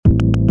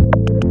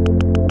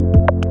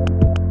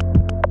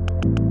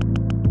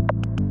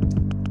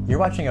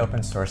watching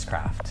Open Source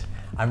Craft.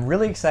 I'm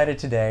really excited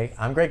today.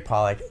 I'm Greg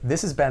Pollack.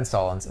 This is Ben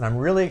Sullins, and I'm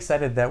really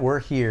excited that we're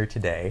here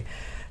today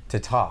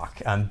to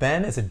talk.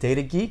 Ben is a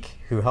data geek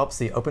who helps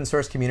the open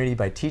source community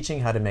by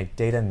teaching how to make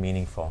data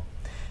meaningful.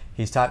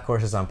 He's taught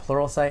courses on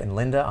Pluralsight and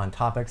Lynda on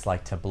topics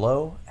like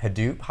Tableau,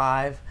 Hadoop,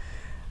 Hive,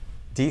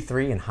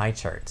 D3, and high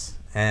charts.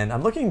 And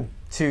I'm looking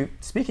to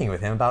speaking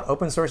with him about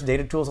open source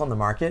data tools on the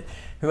market,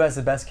 who has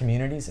the best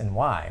communities and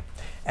why.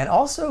 And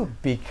also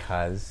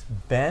because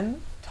Ben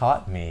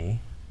taught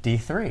me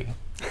D3.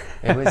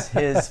 It was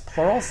his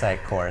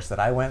Pluralsight course that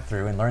I went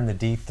through and learned the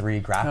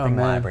D3 graphing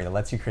library that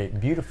lets you create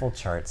beautiful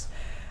charts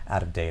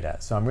out of data.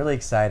 So I'm really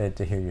excited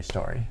to hear your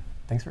story.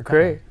 Thanks for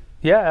coming. Great.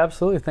 Yeah,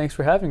 absolutely. Thanks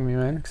for having me,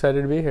 man.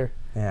 Excited to be here.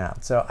 Yeah.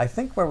 So I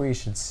think where we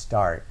should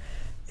start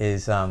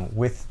is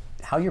with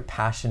how your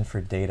passion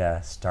for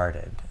data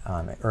started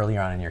early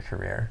on in your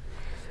career.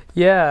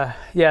 Yeah.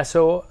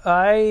 So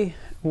I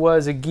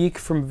was a geek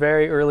from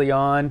very early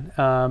on.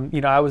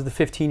 I was the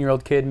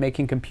 15-year-old kid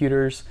making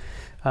computers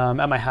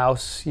at my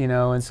house,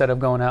 instead of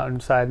going out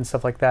inside and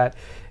stuff like that.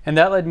 And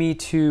that led me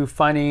to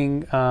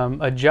finding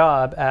a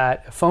job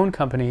at a phone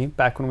company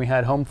back when we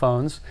had home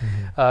phones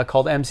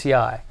called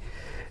MCI.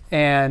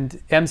 And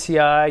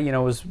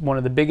MCI, was one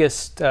of the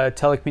biggest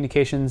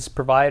telecommunications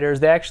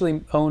providers. They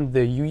actually owned the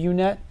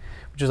UUNet,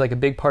 which is like a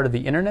big part of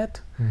the internet.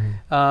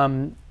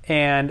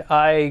 And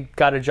I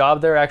got a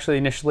job there actually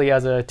initially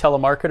as a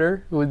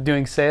telemarketer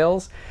doing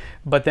sales,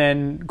 but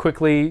then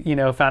quickly,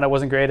 found I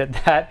wasn't great at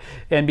that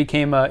and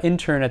became an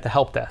intern at the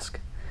help desk.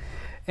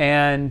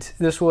 And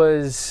this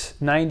was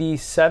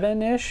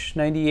 97-ish,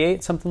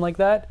 98, something like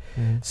that.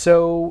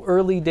 So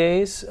early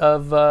days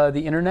of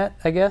the internet,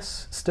 I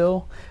guess,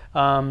 still.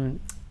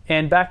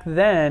 And back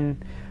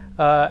then,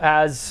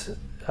 as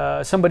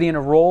somebody in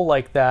a role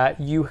like that,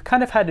 you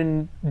kind of had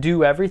to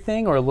do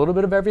everything or a little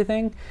bit of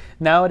everything.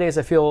 Nowadays,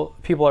 I feel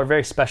people are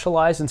very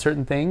specialized in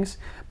certain things.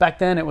 Back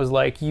then, it was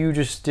like you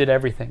just did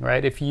everything,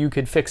 right? If you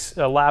could fix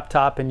a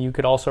laptop and you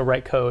could also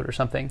write code or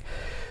something.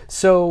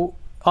 So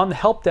on the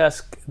help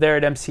desk there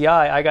at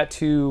MCI, I got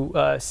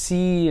to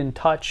see and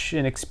touch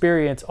and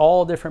experience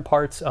all different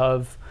parts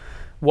of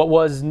what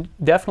was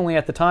definitely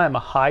at the time a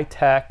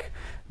high-tech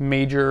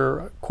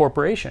major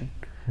corporation.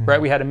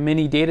 Right, we had a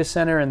mini data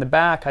center in the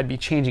back. I'd be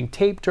changing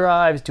tape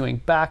drives, doing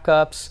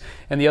backups,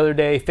 and the other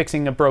day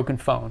fixing a broken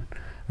phone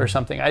or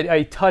something.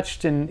 I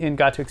touched and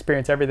got to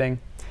experience everything.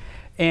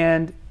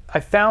 And I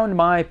found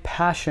my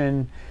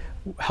passion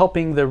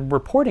helping the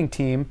reporting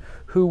team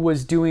who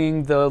was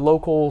doing the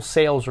local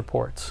sales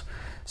reports.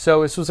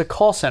 So this was a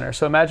call center.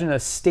 So imagine a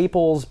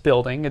Staples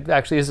building. It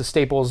actually is a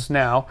Staples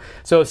now.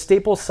 So a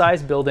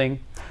Staples-sized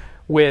building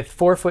with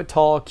 4-foot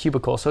tall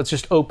cubicles. So it's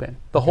just open.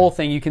 The whole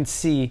thing, you can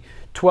see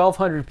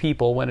 1,200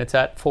 people when it's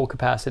at full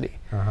capacity.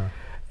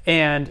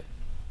 And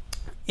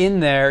in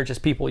there,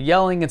 just people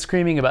yelling and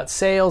screaming about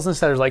sales and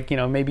stuff. There's like,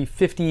 maybe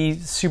 50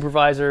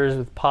 supervisors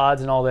with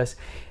pods and all this.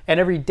 And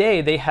every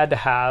day they had to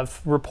have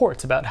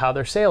reports about how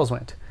their sales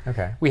went.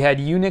 We had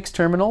Unix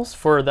terminals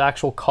for the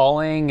actual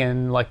calling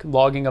and like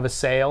logging of a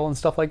sale and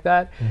stuff like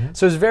that.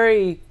 So it's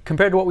very,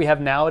 compared to what we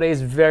have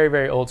nowadays, very,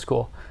 very old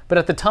school. But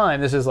at the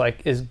time, this is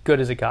like as good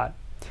as it got.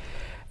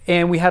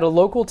 And we had a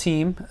local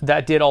team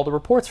that did all the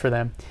reports for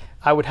them.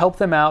 I would help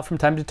them out from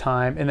time to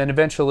time, and then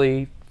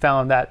eventually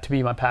found that to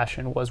be my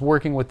passion, was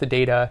working with the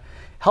data,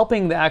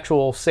 helping the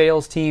actual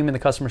sales team and the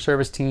customer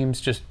service teams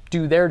just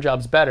do their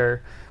jobs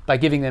better by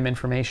giving them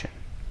information.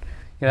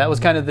 That was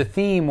kind of the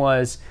theme,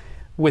 was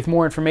with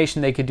more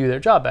information they could do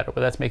their job better,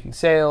 whether that's making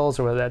sales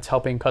or whether that's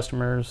helping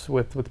customers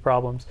with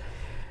problems.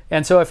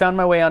 And so I found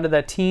my way onto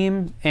that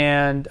team,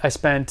 and I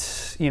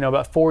spent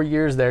about 4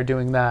 years there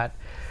doing that.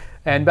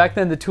 And back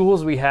then the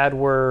tools we had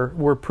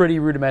were pretty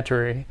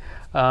rudimentary.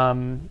 We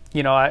were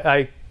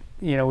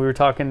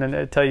talking, and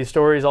I tell you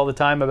stories all the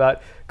time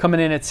about coming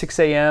in at 6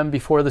 a.m.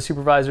 before the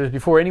supervisors,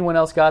 before anyone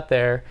else got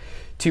there,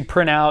 to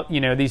print out,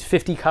 these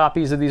 50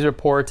 copies of these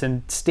reports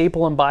and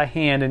staple them by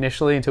hand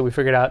initially until we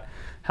figured out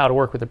how to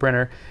work with the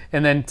printer,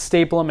 and then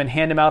staple them and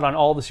hand them out on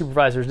all the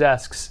supervisors'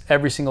 desks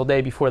every single day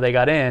before they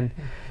got in.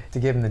 To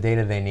give them the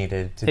data they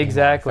needed to be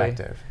more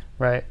effective.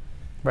 Right.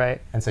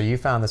 And so you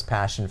found this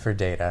passion for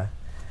data,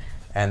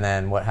 and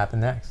then what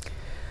happened next?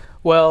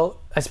 Well,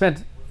 I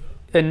spent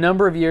a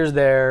number of years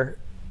there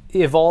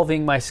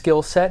evolving my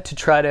skill set to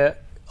try to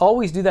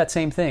always do that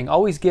same thing,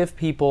 always give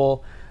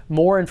people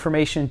more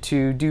information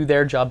to do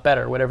their job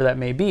better, whatever that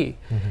may be.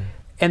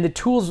 And the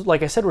tools,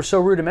 like I said, were so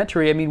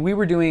rudimentary. I mean, we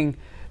were doing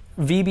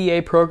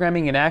VBA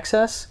programming in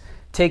Access,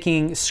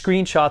 taking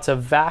screenshots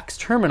of VAX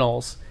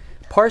terminals,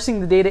 parsing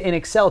the data in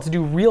Excel to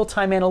do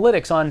real-time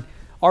analytics on,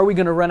 are we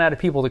going to run out of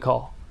people to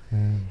call?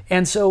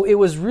 And so it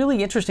was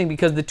really interesting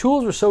because the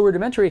tools were so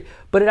rudimentary,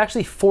 but it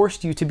actually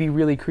forced you to be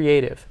really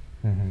creative.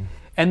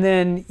 And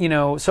then,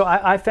 so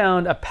I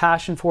found a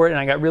passion for it, and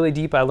I got really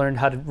deep. I learned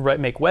how to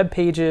make web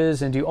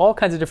pages and do all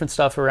kinds of different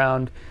stuff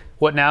around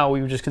what now we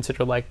would just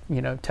consider like,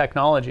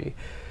 technology.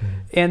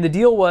 And the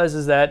deal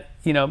was that,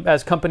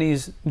 as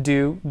companies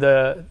do,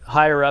 the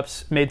higher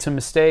ups made some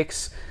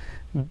mistakes,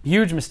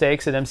 huge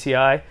mistakes at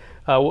MCI,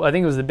 I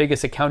think it was the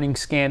biggest accounting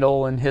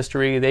scandal in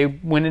history. They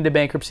went into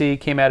bankruptcy,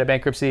 came out of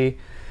bankruptcy,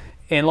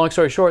 and long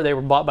story short, they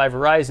were bought by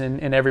Verizon,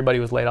 and everybody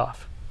was laid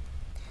off.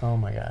 Oh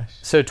my gosh.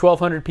 So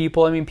 1,200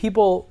 people. I mean,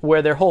 people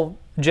where their whole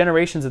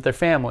generations of their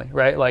family,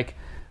 right? Like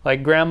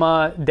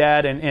grandma,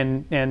 dad,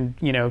 and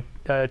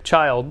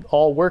child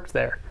all worked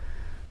there,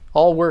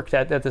 all worked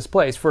at this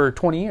place for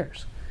 20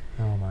 years.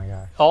 Oh my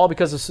gosh. All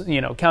because of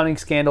accounting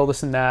scandal,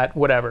 this and that,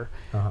 whatever.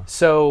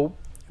 So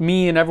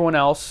me and everyone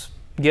else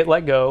get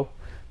let go,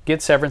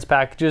 get severance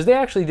packages. They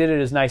actually did it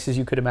as nice as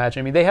you could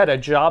imagine. I mean, they had a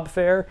job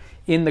fair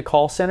in the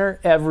call center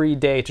every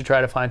day to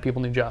try to find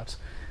people new jobs.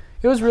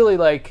 It was really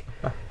like,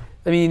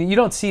 I mean, you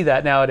don't see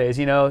that nowadays,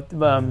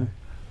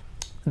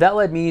 That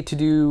led me to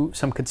do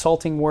some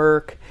consulting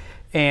work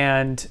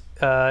and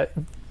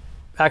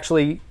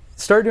actually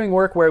start doing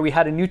work where we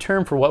had a new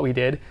term for what we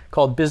did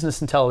called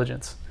business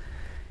intelligence.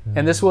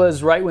 And this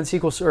was right when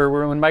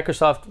when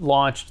Microsoft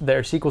launched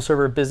their SQL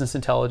Server Business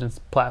Intelligence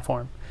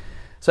platform.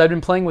 So I'd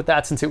been playing with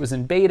that since it was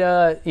in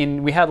beta.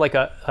 We had like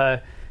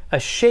a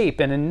shape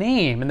and a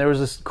name, and there was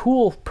this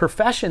cool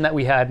profession that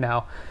we had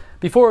now.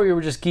 Before we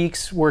were just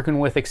geeks working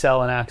with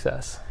Excel and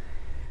Access.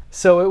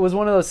 So it was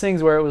one of those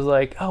things where it was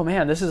like, oh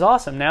man, this is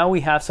awesome. Now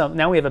we have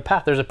a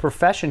path. There's a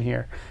profession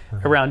here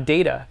around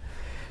data.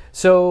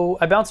 So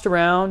I bounced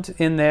around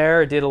in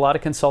there, did a lot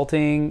of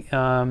consulting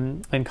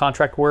and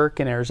contract work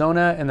in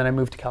Arizona, and then I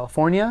moved to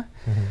California.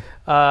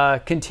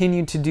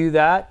 Continued to do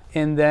that,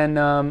 and then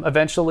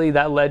eventually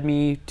that led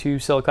me to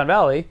Silicon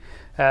Valley,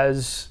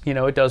 as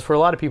it does for a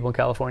lot of people in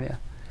California.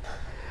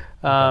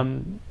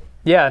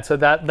 So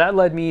that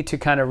led me to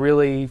kind of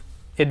really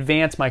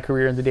advance my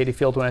career in the data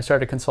field when I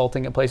started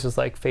consulting at places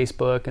like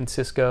Facebook and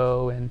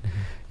Cisco and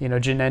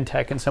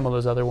Genentech and some of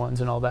those other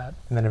ones and all that.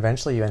 And then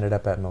eventually you ended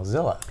up at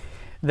Mozilla.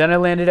 Then I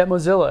landed at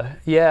Mozilla,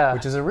 yeah.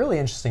 Which is a really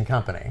interesting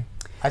company.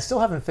 I still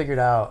haven't figured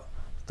out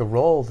the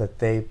role that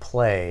they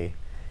play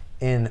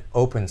in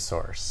open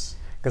source.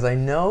 Because I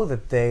know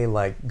that they,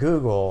 like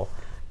Google,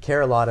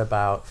 care a lot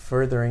about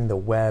furthering the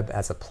web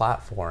as a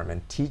platform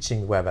and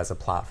teaching the web as a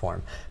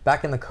platform.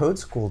 Back in the code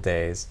school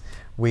days,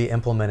 we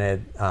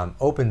implemented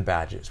open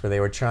badges, where they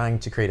were trying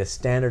to create a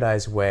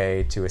standardized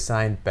way to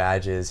assign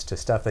badges to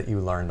stuff that you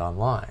learned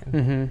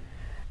online.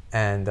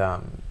 And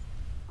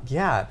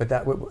but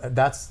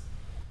that's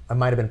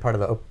might have been part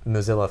of the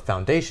Mozilla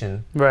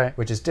Foundation, right?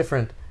 Which is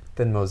different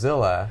than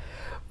Mozilla.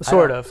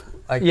 Sort of.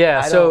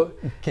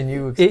 Can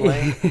you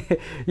explain?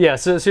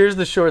 So here's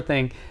the short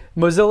thing.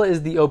 Mozilla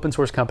is the open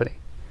source company.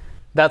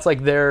 That's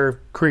like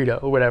their credo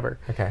or whatever.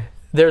 Okay.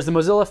 There's the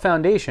Mozilla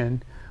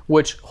Foundation,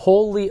 which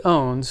wholly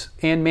owns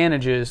and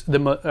manages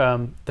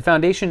the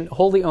foundation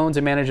wholly owns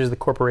and manages the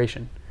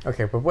corporation.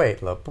 Okay, but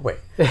wait.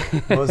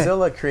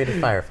 Mozilla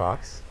created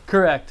Firefox.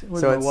 Correct.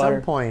 So at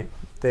some point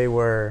they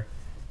were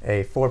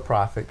a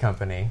for-profit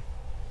company.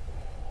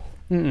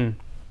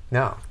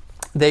 No.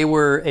 They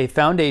were a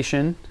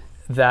foundation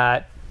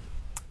that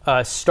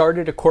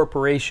started a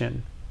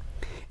corporation.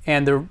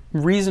 And the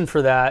reason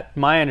for that,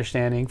 my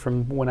understanding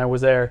from when I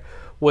was there,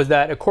 was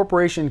that a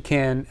corporation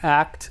can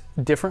act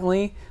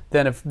differently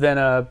than a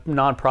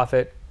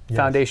nonprofit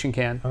foundation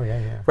can. Oh,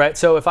 yeah. Right?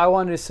 So if I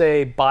wanted to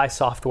say buy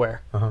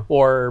software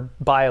or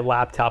buy a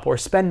laptop or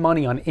spend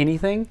money on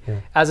anything,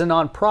 as a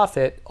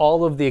nonprofit,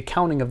 all of the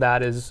accounting of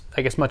that is,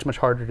 I guess, much, much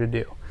harder to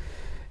do.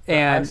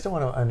 And I still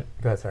want to...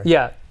 go ahead, sorry.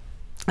 Yeah.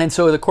 And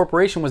so the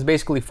corporation was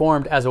basically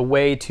formed as a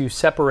way to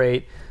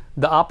separate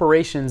the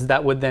operations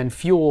that would then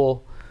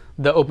fuel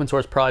the open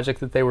source project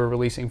that they were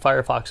releasing.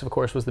 Firefox, of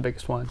course, was the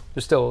biggest one.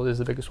 There still is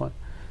the biggest one.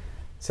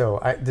 So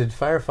did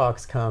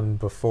Firefox come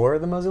before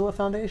the Mozilla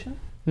Foundation?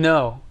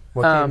 No.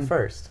 What came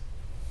first?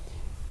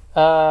 It's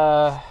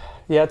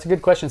a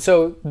good question.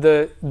 So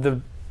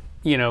the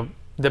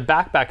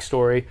back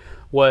story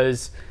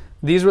was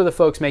these were the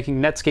folks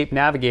making Netscape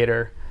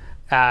Navigator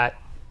at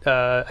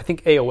I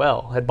think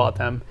AOL had bought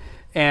them.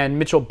 And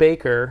Mitchell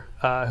Baker,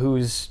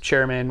 who's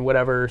chairman,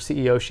 whatever,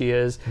 CEO she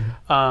is,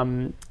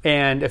 and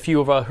a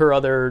few of her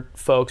other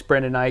folks,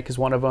 Brendan Eich is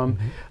one of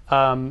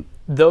them,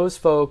 those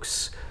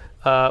folks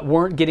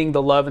weren't getting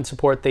the love and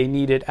support they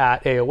needed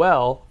at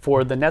AOL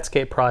for the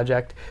Netscape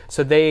project,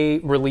 so they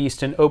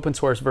released an open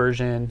source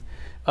version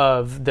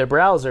of their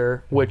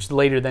browser, which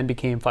later then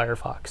became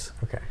Firefox.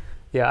 Okay.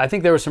 Yeah, I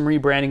think there was some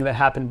rebranding that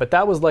happened, but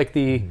that was like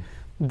the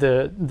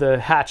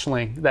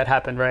hatchling that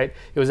happened, right?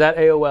 It was at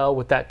AOL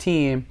with that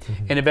team,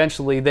 and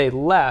eventually they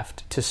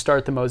left to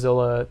start the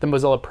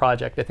Mozilla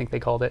project, I think they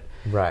called it.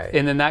 Right.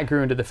 And then that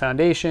grew into the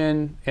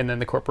foundation, and then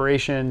the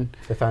corporation.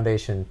 The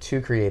foundation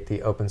to create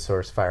the open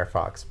source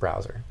Firefox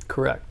browser.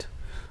 Correct.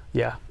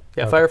 Yeah.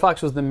 Okay.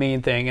 Firefox was the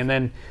main thing, and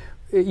then,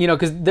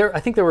 because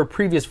I think there were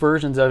previous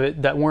versions of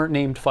it that weren't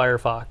named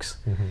Firefox,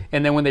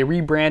 and then when they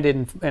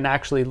rebranded and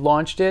actually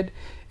launched it,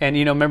 and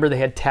remember they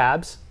had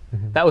tabs.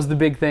 That was the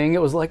big thing.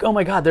 It was like, oh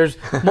my God, there's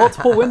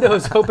multiple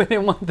windows open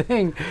in one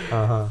thing.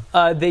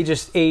 They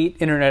just ate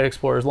Internet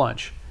Explorer's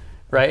lunch,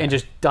 right? And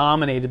just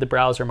dominated the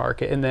browser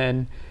market. And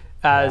then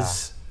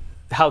as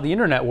how the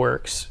internet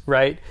works,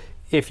 right?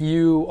 If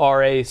you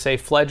are a, say,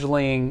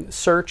 fledgling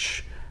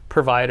search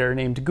provider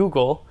named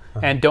Google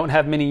and don't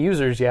have many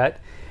users yet,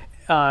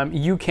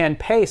 you can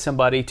pay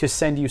somebody to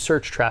send you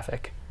search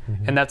traffic.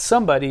 And that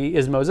somebody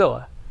is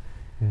Mozilla.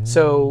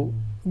 So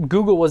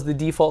Google was the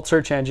default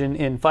search engine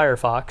in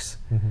Firefox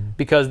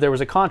because there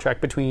was a contract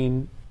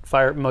between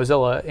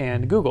Mozilla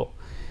and Google.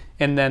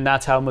 And then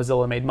that's how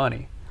Mozilla made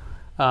money,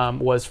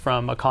 was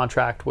from a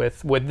contract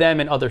with them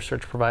and other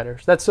search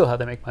providers. That's still how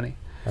they make money.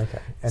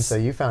 Okay. And so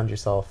you found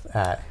yourself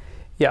at...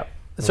 Yeah.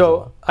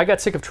 So I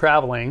got sick of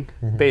traveling,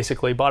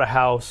 basically, bought a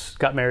house,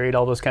 got married,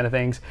 all those kind of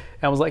things,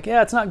 and was like,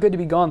 yeah, it's not good to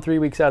be gone 3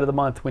 weeks out of the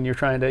month when you're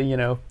trying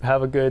to,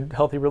 have a good,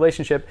 healthy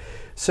relationship.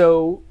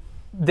 So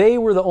they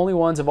were the only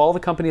ones of all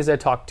the companies I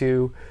talked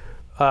to,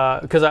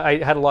 because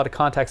I had a lot of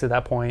contacts at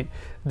that point,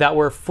 that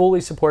were fully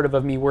supportive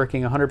of me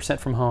working 100%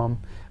 from home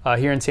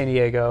here in San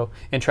Diego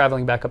and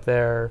traveling back up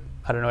there,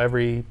 I don't know,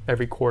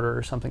 every quarter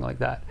or something like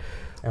that.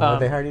 And what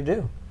did they hire you to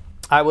do?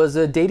 I was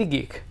a data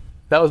geek.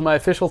 That was my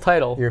official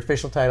title. Your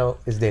official title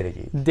is data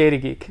geek. Data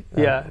geek,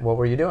 yeah. What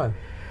were you doing?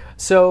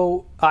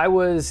 So I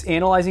was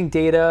analyzing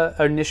data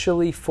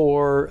initially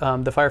for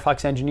the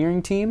Firefox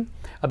engineering team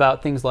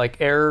about things like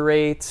error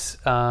rates,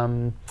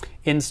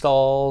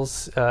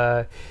 installs.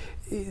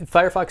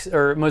 Firefox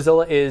or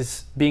Mozilla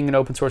is, being an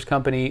open source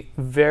company,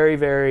 very,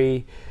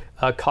 very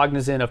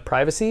cognizant of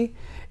privacy.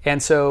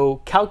 And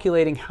so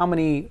calculating how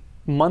many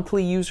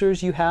monthly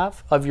users you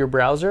have of your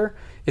browser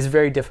is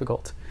very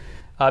difficult.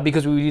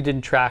 Because we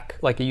didn't track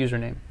like a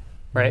username,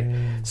 right?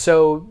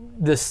 So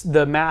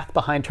the math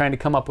behind trying to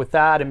come up with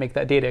that and make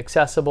that data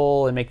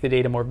accessible and make the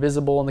data more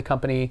visible in the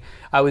company,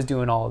 I was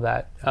doing all of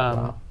that.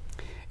 Wow.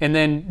 And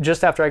then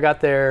just after I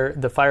got there,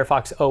 the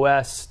Firefox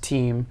OS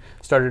team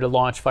started to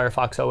launch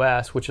Firefox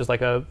OS, which is like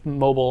a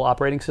mobile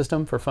operating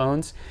system for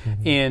phones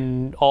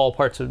in all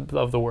parts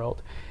of the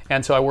world.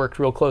 And so I worked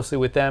real closely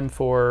with them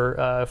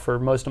for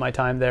most of my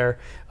time there,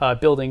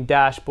 building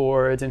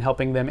dashboards and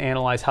helping them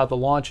analyze how the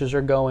launches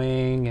are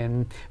going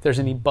and if there's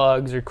any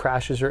bugs or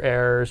crashes or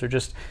errors, or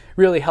just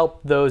really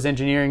help those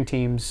engineering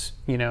teams,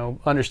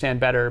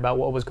 understand better about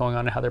what was going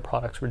on and how their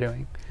products were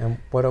doing. And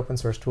what open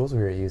source tools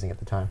were you using at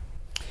the time?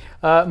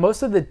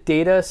 Most of the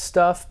data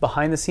stuff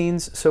behind the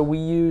scenes. So we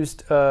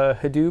used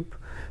Hadoop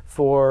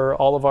for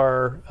all of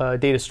our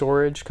data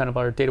storage, kind of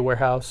our data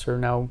warehouse, or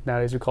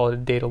nowadays we call it a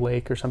data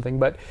lake or something.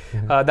 But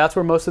that's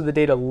where most of the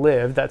data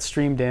lived, that's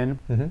streamed in.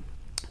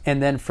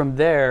 And then from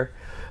there,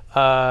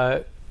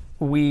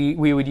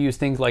 we would use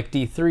things like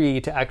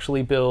D3 to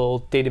actually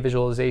build data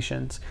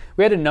visualizations.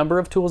 We had a number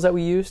of tools that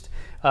we used.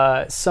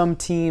 Some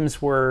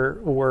teams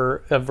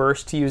were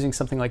averse to using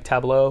something like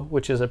Tableau,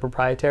 which is a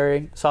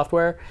proprietary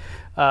software.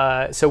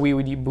 So we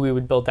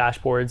would build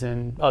dashboards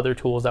and other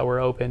tools that were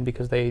open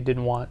because they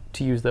didn't want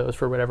to use those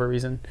for whatever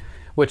reason,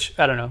 which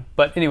I don't know.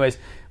 But anyways,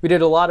 we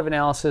did a lot of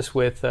analysis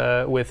with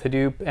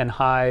Hadoop and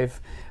Hive,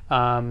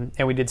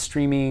 and we did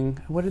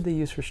streaming. What did they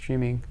use for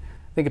streaming?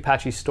 I think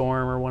Apache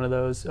Storm or one of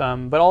those.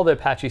 But all the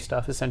Apache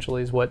stuff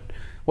essentially is what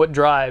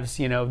drives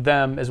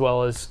them as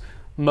well as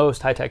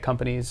most high-tech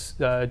companies'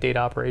 data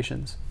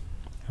operations.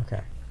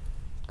 Okay,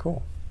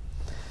 cool.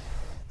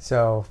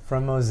 So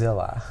from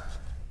Mozilla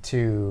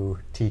to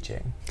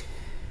teaching.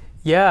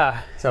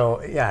 Yeah. So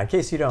in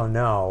case you don't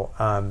know,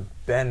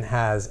 Ben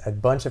has a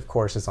bunch of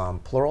courses on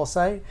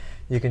Pluralsight.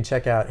 You can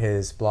check out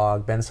his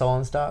blog,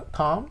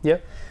 bensullins.com,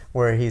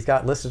 where he's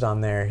got listed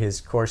on there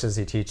his courses.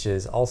 He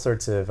teaches all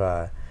sorts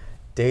of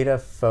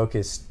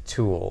data-focused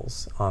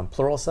tools on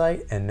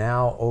Pluralsight and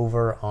now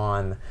over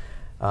on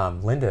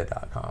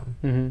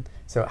lynda.com.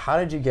 So how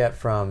did you get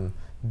from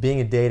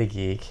being a data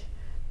geek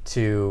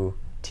to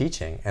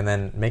teaching and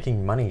then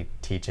making money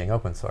teaching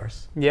open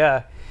source?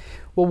 Yeah.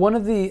 Well, one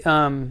of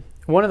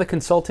the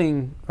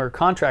consulting or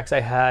contracts I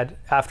had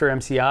after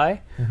MCI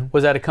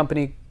was at a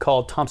company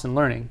called Thomson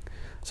Learning.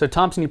 So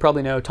Thomson, you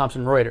probably know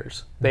Thomson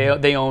Reuters.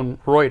 They own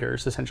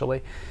Reuters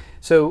essentially.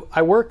 So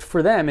I worked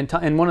for them,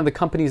 and one of the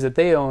companies that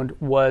they owned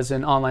was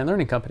an online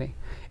learning company.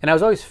 And I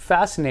was always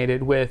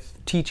fascinated with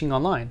teaching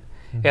online.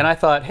 And I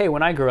thought, hey,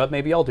 when I grow up,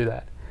 maybe I'll do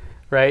that,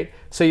 right?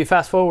 So you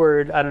fast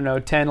forward, I don't know,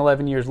 10,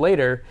 11 years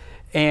later,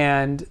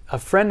 and a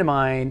friend of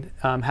mine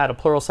had a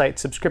Pluralsight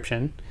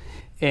subscription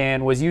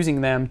and was using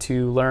them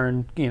to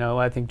learn,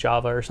 I think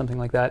Java or something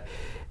like that.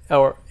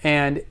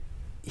 And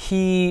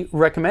he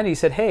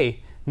said,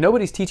 hey,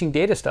 nobody's teaching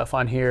data stuff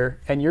on here,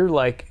 and you're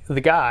like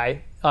the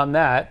guy on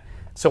that.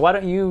 So why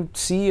don't you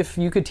see if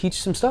you could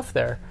teach some stuff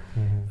there?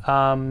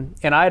 And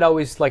I'd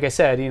always, like I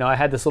said, I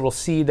had this little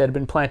seed that had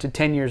been planted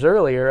 10 years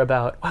earlier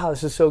about, wow,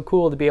 this is so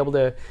cool to be able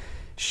to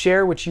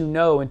share what you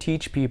know and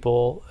teach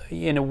people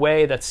in a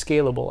way that's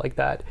scalable like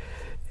that.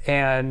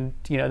 And,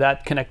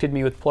 that connected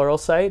me with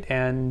Pluralsight.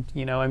 And,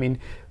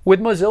 with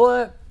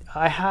Mozilla,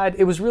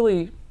 it was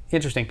really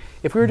interesting.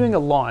 If we were doing a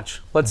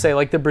launch, let's say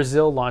like the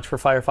Brazil launch for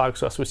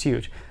Firefox OS was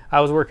huge.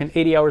 I was working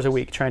 80 hours a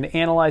week trying to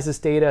analyze this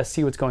data,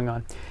 see what's going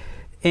on.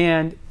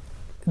 And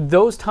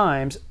those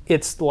times,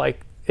 it's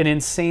like an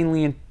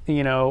insanely,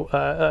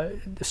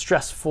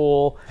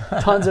 stressful,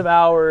 tons of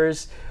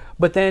hours.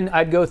 But then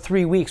I'd go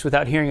 3 weeks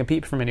without hearing a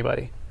peep from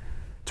anybody,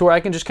 to where I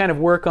can just kind of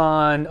work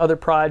on other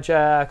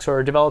projects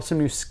or develop some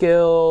new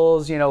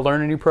skills,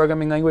 learn a new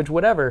programming language,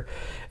 whatever.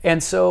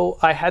 And so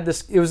I had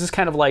this, it was this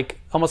kind of like,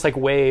 almost like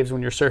waves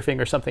when you're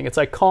surfing or something. It's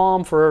like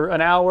calm for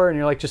an hour and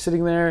you're like just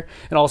sitting there,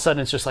 and all of a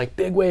sudden it's just like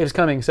big waves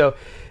coming. So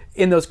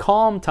in those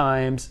calm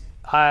times,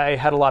 I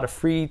had a lot of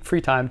free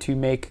time to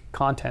make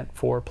content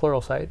for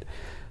Pluralsight.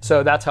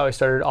 So that's how I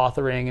started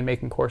authoring and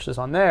making courses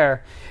on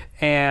there.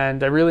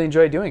 And I really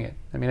enjoy doing it.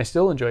 I mean, I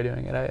still enjoy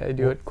doing it. I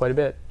do it quite a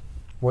bit.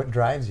 What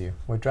drives you?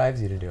 What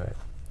drives you to do it?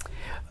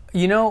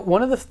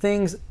 One of the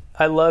things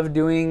I love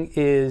doing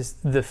is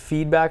the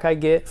feedback I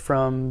get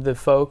from the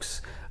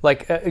folks.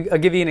 Like, I'll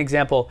give you an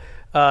example.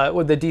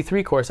 With the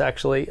D3 course,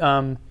 actually.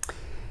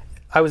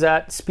 I was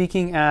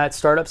speaking at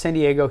Startup San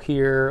Diego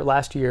here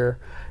last year,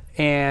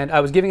 and I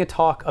was giving a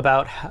talk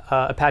about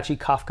Apache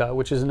Kafka,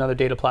 which is another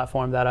data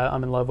platform that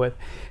I'm in love with.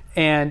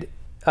 And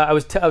I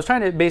was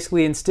trying to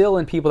basically instill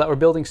in people that were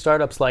building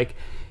startups, like,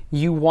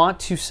 you want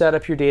to set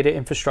up your data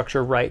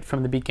infrastructure right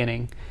from the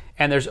beginning.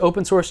 And there's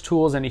open source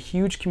tools and a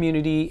huge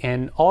community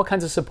and all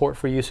kinds of support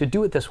for you, so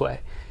do it this way.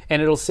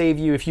 And it'll save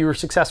you, if you were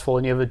successful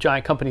and you have a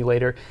giant company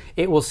later,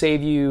 it will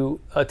save you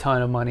a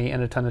ton of money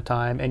and a ton of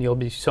time, and you'll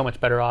be so much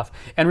better off.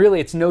 And really,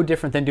 it's no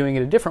different than doing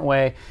it a different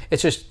way.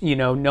 It's just,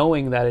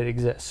 knowing that it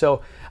exists.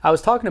 So I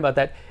was talking about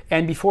that,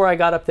 and before I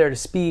got up there to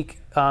speak,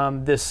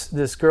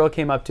 this girl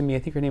came up to me, I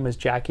think her name was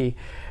Jackie,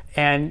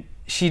 and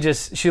she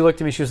looked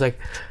at me, she was like,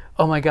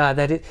 "Oh my God,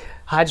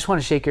 I just want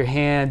to shake your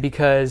hand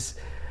because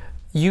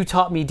you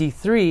taught me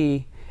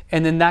D3,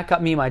 and then that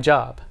got me my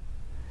job."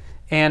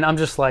 And I'm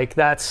just like,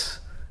 that's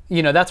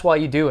why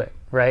you do it,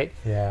 right?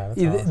 Yeah,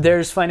 that's awesome.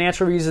 There's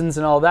financial reasons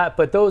and all that,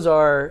 but those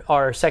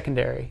are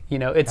secondary.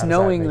 It's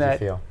knowing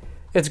that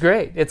it's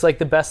great. It's like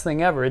the best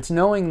thing ever. It's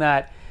knowing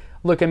that,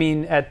 look, I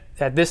mean,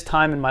 at this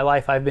time in my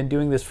life, I've been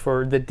doing this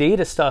for the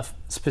data stuff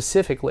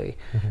specifically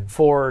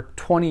for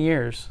 20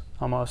 years,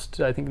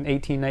 almost, I think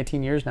 18,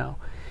 19 years now.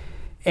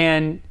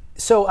 And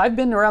so I've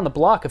been around the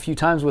block a few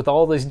times with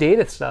all this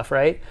data stuff,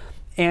 right?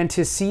 And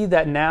to see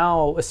that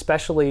now,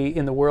 especially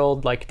in the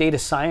world, like, data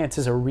science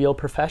is a real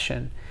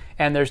profession.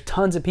 And there's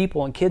tons of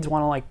people, and kids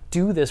want to like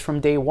do this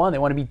from day one. They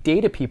want to be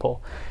data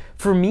people.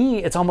 For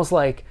me, it's almost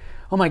like,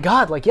 oh my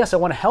God, like, yes, I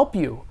want to help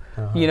you.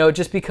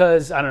 Just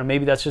because, I don't know,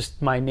 maybe that's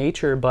just my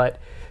nature, but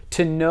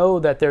to know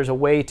that there's a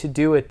way to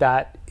do it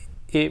that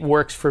it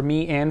works for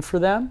me and for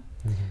them,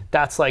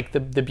 that's like the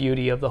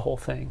beauty of the whole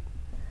thing.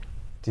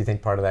 Do you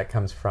think part of that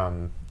comes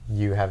from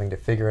you having to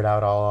figure it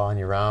out all on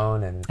your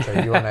own, and so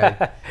you want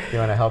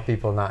to help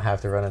people not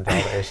have to run into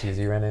all the issues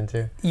you run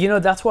into?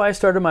 That's why I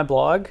started my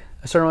blog.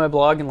 I started my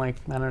blog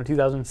in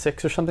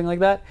 2006 or something like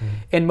that.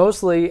 And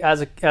mostly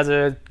as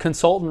a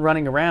consultant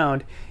running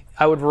around,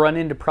 I would run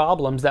into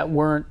problems that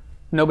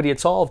nobody had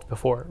solved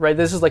before, right?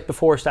 This is like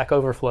before Stack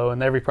Overflow,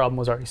 and every problem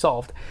was already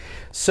solved.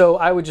 So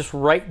I would just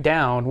write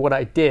down what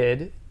I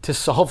did to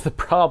solve the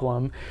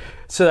problem,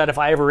 so that if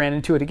I ever ran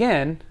into it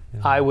again,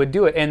 I would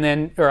do it,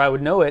 or I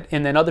would know it,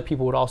 and then other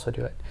people would also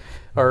do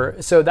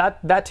it. So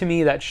that to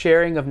me, that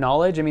sharing of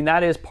knowledge, I mean,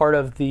 that is part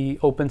of the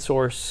open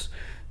source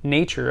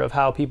nature of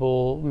how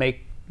people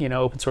make,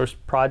 open source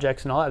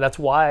projects and all that. That's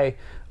why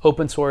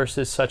open source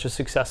is such a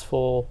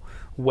successful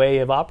way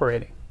of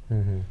operating.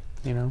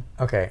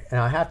 Okay, and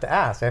I have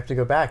to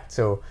go back.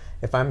 So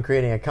if I'm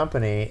creating a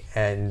company,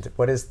 and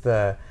what is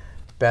the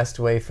best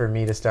way for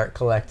me to start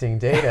collecting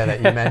data that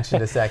you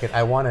mentioned a second?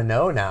 I want to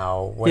know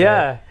now.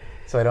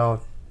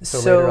 So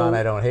later on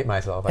I don't hate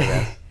myself, I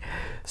guess.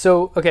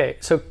 So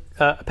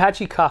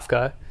Apache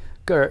Kafka,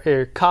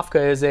 or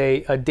Kafka is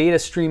a data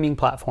streaming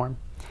platform.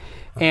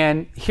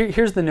 And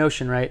here's the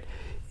notion, right?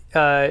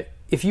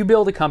 If you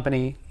build a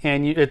company,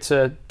 and it's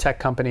a tech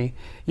company,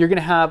 you're going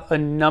to have a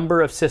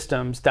number of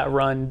systems that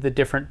run the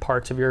different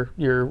parts of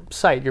your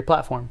site, your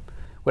platform,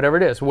 whatever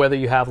it is. Whether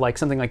you have like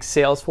something like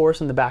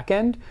Salesforce in the back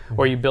end,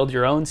 or you build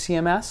your own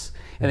CMS,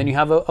 and then you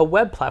have a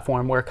web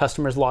platform where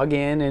customers log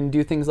in and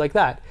do things like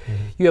that.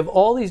 You have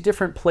all these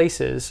different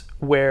places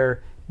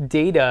where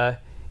data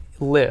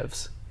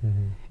lives,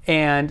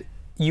 and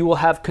you will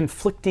have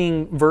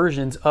conflicting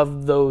versions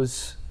of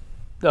those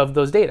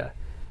data,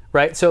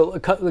 right? So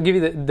I'll give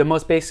you the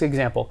most basic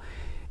example.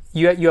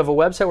 You have a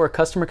website where a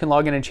customer can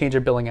log in and change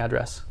their billing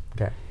address.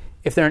 Okay.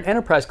 If they're an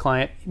enterprise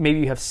client, maybe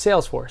you have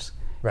Salesforce,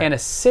 and a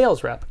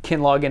sales rep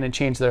can log in and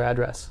change their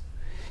address.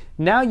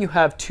 Now you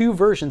have two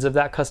versions of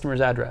that customer's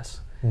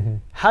address.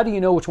 How do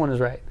you know which one is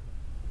right?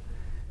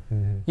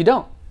 You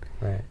don't.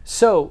 Right.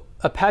 So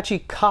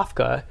Apache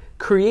Kafka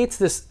creates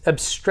this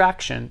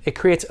abstraction. It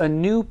creates a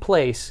new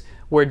place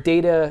where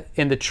data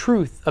and the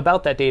truth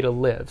about that data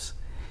lives.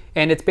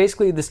 And it's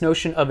basically this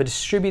notion of a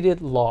distributed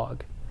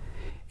log.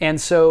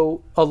 And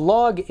so a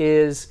log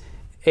is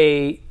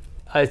a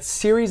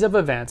series of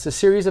events, a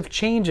series of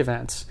change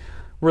events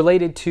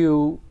related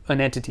to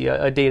an entity,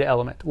 a data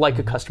element, like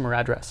a customer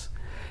address.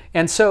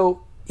 And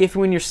so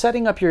when you're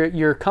setting up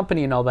your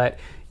company and all that,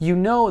 you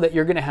know that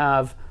you're going to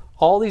have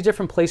all these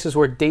different places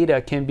where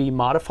data can be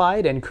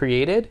modified and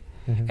created,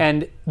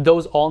 and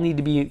those all need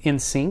to be in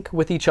sync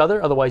with each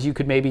other. Otherwise, you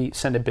could maybe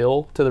send a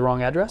bill to the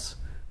wrong address,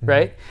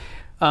 right?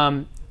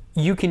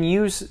 You can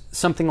use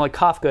something like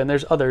Kafka, and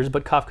there's others,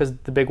 but Kafka's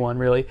the big one,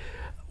 really,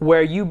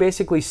 where you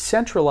basically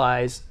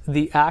centralize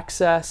the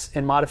access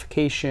and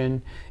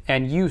modification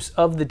and use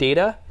of the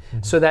data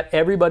so that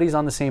everybody's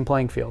on the same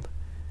playing field.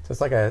 So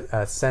it's like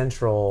a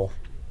central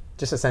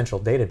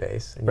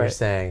database, and you're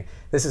saying,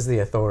 this is the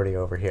authority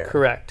over here.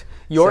 Correct.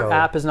 Your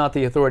app is not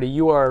the authority.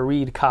 You are a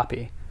read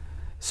copy.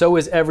 So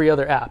is every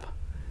other app,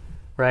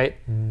 right?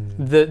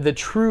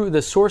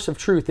 The source of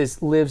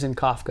truth lives in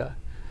Kafka.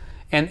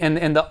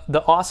 And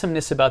the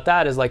awesomeness about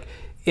that is, like,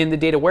 in the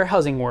data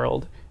warehousing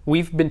world,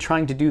 we've been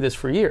trying to do this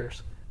for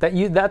years.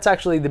 That's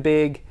actually the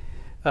big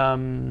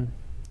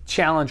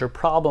challenge or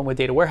problem with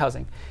data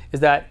warehousing, is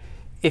that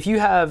if you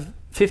have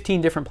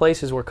 15 different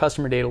places where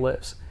customer data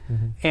lives,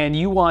 and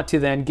you want to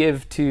then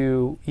give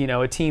to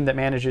a team that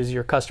manages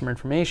your customer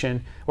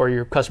information or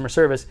your customer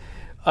service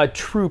a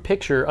true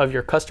picture of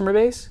your customer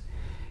base,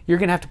 you're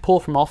going to have to pull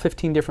from all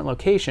 15 different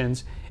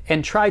locations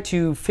and try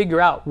to figure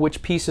out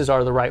which pieces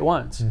are the right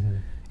ones.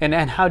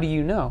 And how do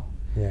you know?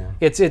 Yeah.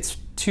 It's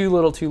too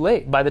little too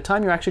late. By the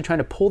time you're actually trying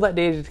to pull that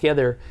data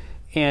together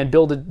and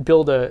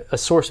build a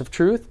source of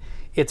truth,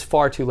 it's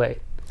far too late.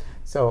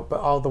 So,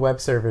 but all the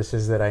web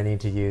services that I need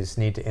to use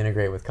need to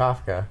integrate with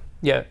Kafka.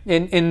 Yeah,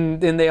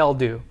 and they all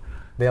do.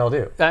 They all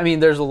do. I mean,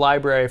 there's a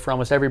library for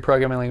almost every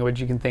programming language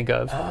you can think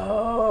of.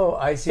 Oh,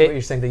 I see what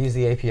you're saying. They use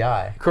the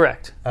API.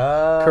 Correct.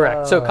 Oh.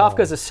 Correct. So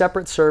Kafka is a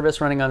separate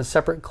service running on a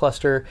separate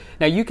cluster.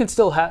 Now, you can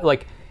still have,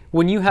 like,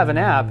 when you have an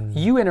app,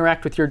 you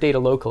interact with your data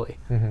locally.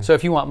 So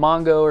if you want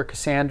Mongo or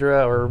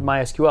Cassandra or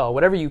MySQL,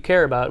 whatever you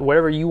care about,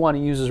 whatever you want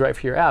to use is right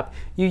for your app,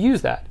 you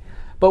use that.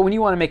 But when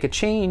you want to make a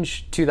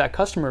change to that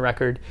customer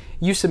record,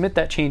 you submit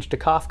that change to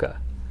Kafka,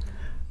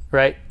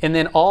 right? And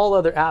then all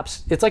other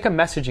apps, it's like a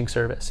messaging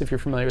service, if you're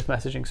familiar with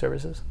messaging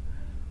services.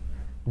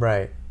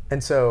 Right.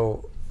 And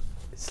so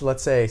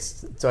let's say,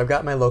 I've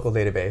got my local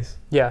database.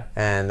 Yeah.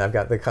 And I've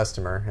got the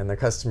customer, and the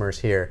customer's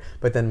here.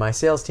 But then my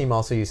sales team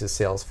also uses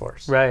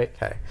Salesforce. Right.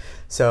 Okay.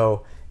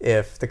 So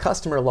if the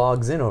customer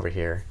logs in over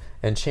here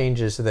and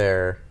changes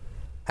their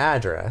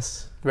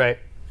address, right.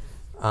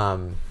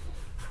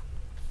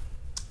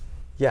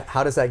 Yeah,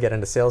 how does that get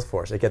into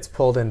Salesforce? It gets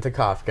pulled into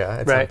Kafka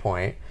at some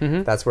point.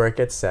 That's where it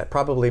gets set.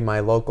 Probably my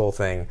local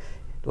thing,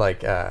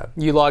 like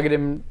you log it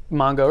in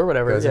Mongo or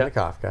whatever. Goes into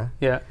Kafka.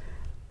 Yeah.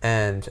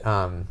 And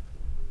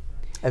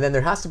then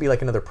there has to be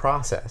like another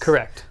process.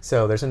 Correct.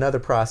 So there's another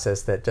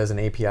process that does an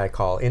API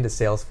call into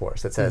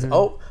Salesforce that says,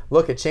 oh,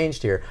 look, it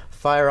changed here.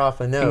 Fire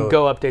off a node. And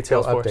go update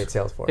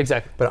Salesforce.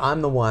 Exactly. But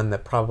I'm the one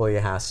that probably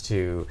has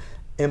to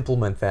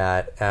implement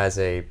that as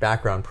a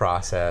background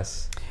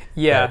process.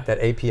 Yeah. That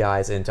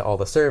APIs into all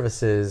the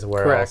services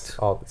where else,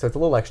 so it's a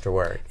little extra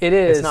work. It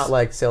is. It's not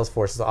like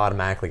Salesforce is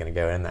automatically going to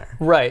go in there.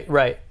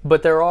 Right.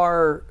 But there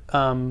are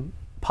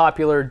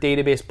popular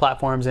database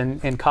platforms,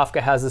 and Kafka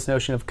has this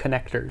notion of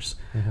connectors.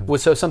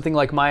 So something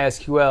like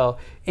MySQL,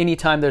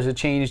 anytime there's a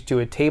change to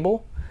a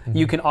table,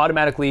 you can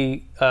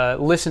automatically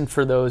listen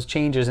for those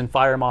changes and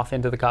fire them off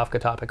into the Kafka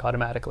topic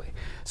automatically.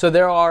 So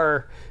there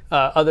are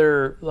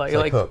other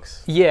like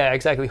hooks. Yeah,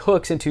 exactly.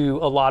 Hooks into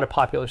a lot of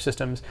popular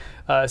systems.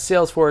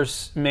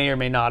 Salesforce may or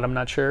may not, I'm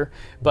not sure.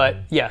 But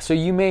yeah, so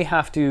you may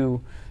have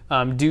to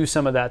do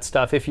some of that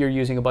stuff if you're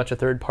using a bunch of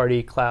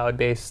third-party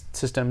cloud-based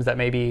systems that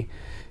maybe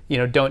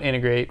don't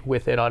integrate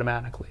with it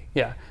automatically.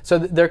 Yeah, so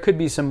there could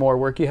be some more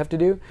work you have to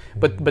do.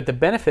 But the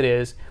benefit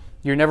is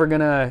you're never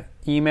going to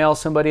email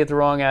somebody at the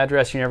wrong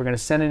address. You're never going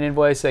to send an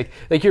invoice.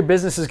 Like your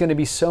business is going to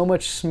be so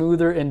much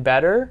smoother and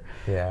better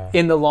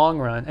in the long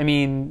run. I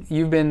mean,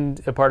 you've been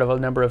a part of a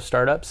number of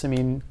startups. I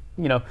mean,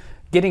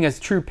 getting a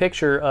true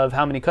picture of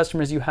how many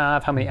customers you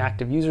have, how many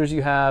active users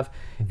you have,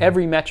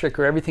 every metric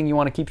or everything you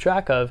want to keep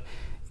track of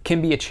can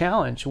be a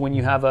challenge when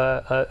you have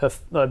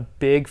a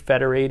big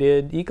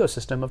federated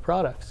ecosystem of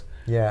products.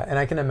 Yeah, and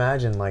I can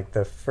imagine like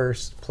the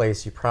first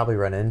place you probably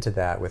run into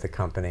that with a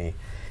company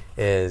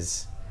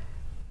is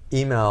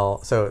email.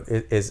 So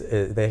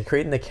they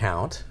create an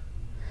account,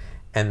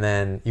 and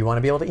then you want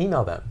to be able to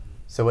email them.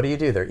 So what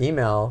do? Their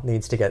email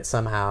needs to get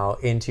somehow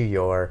into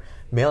your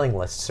mailing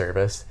list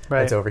service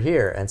that's over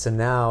here. And so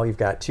now you've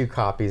got 2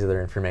 copies of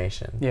their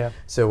information. Yeah.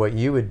 So what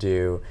you would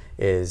do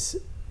is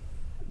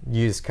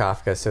use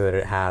Kafka so that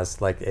it has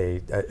like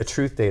a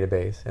truth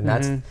database, and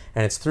that's and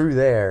it's through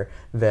there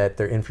that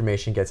their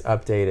information gets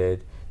updated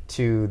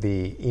to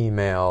the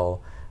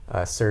email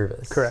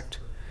service. Correct.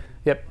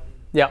 Yep.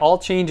 Yeah, all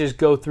changes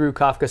go through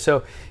Kafka.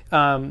 So,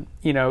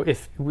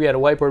 if we had a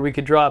whiteboard, we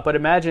could draw it. But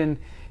imagine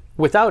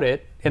without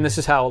it, and this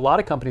is how a lot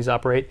of companies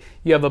operate,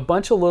 you have a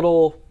bunch of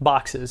little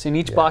boxes, and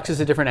each box is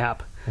a different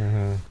app.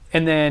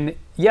 And then,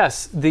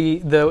 yes,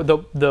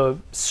 the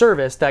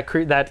service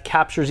that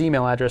captures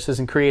email addresses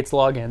and creates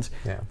logins,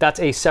 that's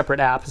a separate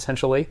app,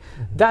 essentially.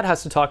 That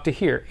has to talk to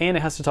here, and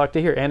it has to talk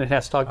to here, and it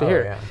has to talk to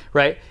here,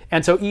 right?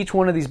 And so each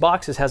one of these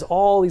boxes has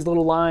all these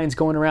little lines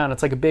going around.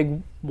 It's like a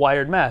big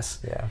wired mess.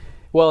 Yeah.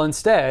 Well,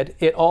 instead,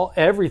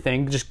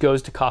 everything just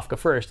goes to Kafka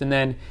first, and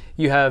then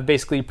you have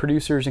basically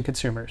producers and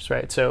consumers,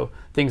 right? So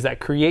things that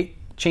create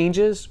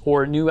changes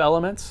or new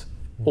elements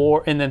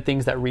and then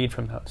things that read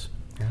from those.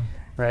 Yeah.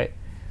 Right.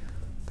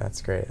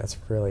 That's great. That's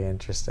really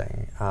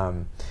interesting.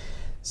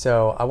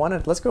 So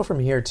let's go from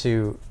here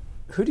to,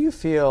 who do you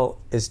feel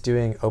is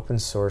doing open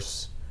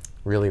source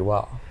really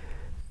well?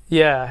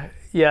 Yeah.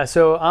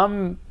 So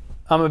I'm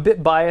a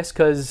bit biased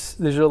because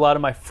there's a lot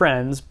of my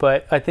friends,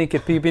 but I think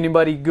if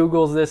anybody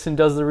Googles this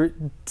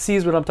and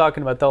sees what I'm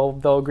talking about,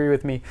 they'll agree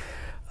with me.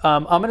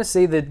 I'm going to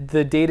say that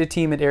the data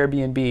team at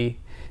Airbnb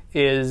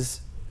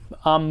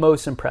I'm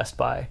most impressed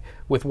by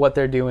with what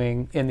they're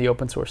doing in the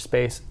open source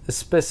space,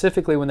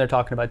 specifically when they're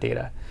talking about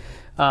data.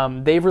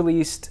 They've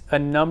released a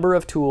number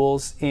of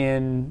tools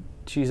in,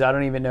 I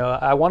don't even know,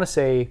 I want to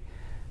say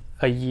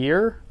a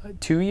year,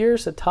 2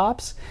 years at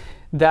tops,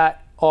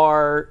 that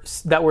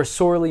were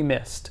sorely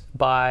missed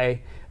by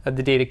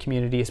the data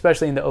community,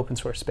 especially in the open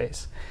source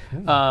space.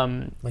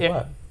 Like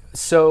what?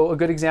 So a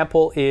good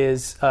example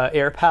is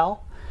AirPal,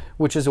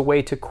 which is a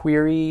way to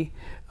query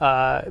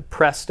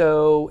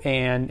Presto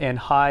and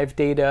Hive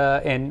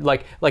data, and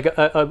like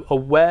a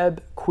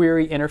web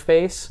query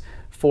interface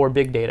for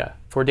big data,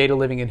 for data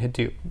living in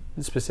Hadoop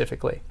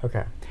specifically.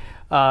 Okay.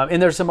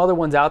 And there's some other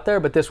ones out there,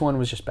 but this one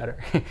was just better.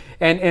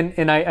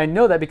 and I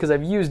know that because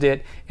I've used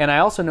it, and I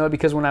also know it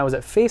because when I was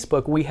at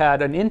Facebook, we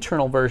had an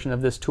internal version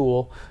of this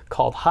tool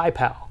called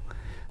HiPal.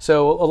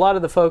 So a lot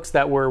of the folks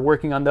that were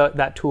working on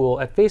that tool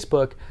at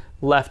Facebook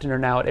left and are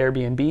now at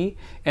Airbnb,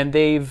 and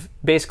they've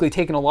basically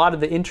taken a lot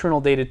of the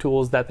internal data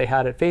tools that they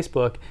had at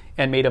Facebook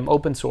and made them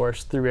open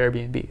source through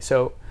Airbnb.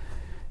 So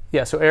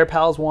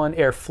AirPal is one.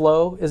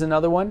 Airflow is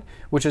another one,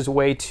 which is a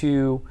way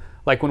to,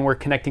 like when we're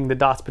connecting the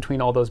dots between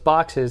all those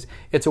boxes,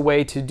 it's a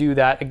way to do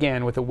that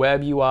again with a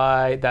web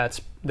UI that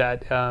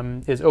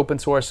is open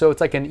source. So it's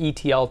like an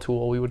ETL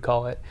tool, we would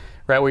call it,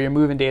 right? Where you're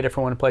moving data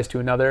from one place to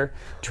another,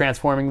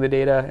 transforming the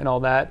data and all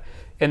that,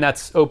 and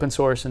that's open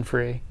source and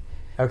free.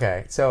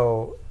 Okay,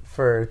 so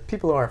for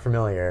people who aren't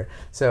familiar,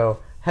 so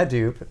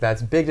Hadoop,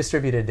 that's big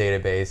distributed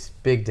database,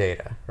 big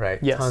data, right?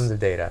 Yes. Tons of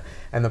data.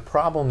 And the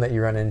problem that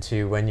you run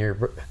into when you're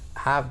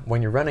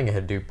running a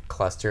Hadoop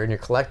cluster and you're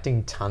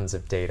collecting tons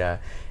of data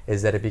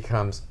is that it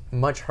becomes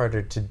much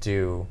harder to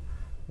do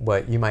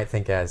what you might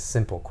think as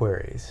simple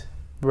queries.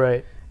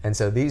 Right. And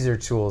so these are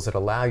tools that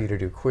allow you to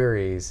do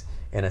queries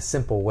in a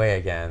simple way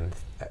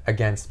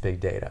against big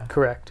data.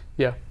 Correct.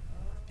 Yeah.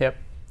 Yep.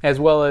 As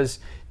well as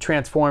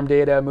transform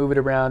data, move it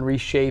around,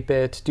 reshape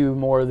it, do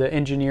more of the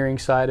engineering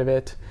side of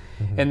it.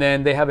 Mm-hmm. And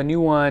then they have a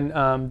new one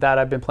that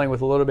I've been playing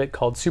with a little bit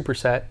called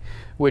Superset,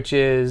 which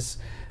is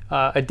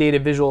a data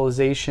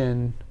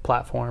visualization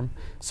platform.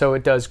 So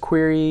it does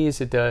queries,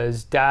 it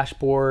does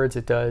dashboards,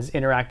 it does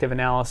interactive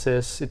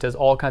analysis, it does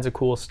all kinds of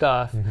cool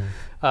stuff.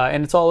 Mm-hmm.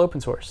 And it's all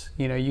open source.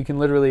 You can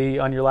literally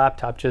on your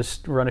laptop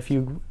just run a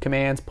few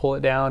commands, pull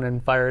it down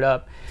and fire it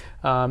up.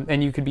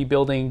 And you could be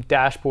building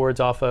dashboards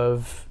off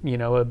of,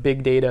 a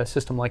big data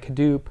system like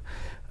Hadoop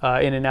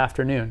in an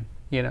afternoon,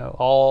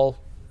 all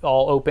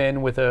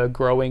open with a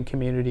growing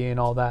community and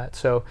all that.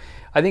 So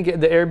I think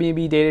the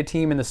Airbnb data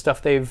team and the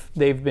stuff they've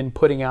been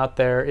putting out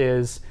there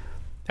is,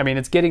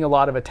 it's getting a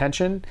lot of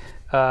attention.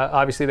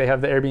 Obviously they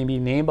have the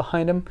Airbnb name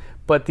behind them,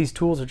 but these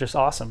tools are just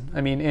awesome.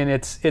 And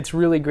it's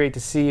really great to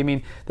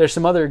see. There's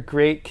some other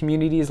great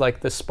communities, like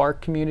the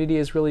Spark community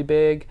is really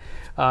big.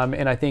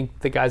 And I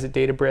think the guys at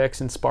Databricks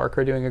and Spark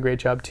are doing a great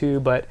job too.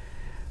 But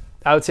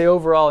I would say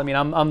overall,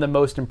 I'm the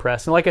most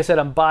impressed. And like I said,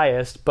 I'm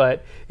biased,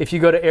 but if you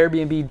go to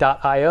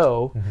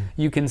airbnb.io, mm-hmm.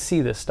 you can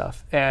see this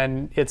stuff.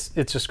 And it's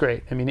just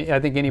great. I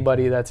think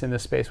anybody that's in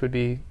this space would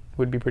be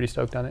pretty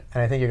stoked on it.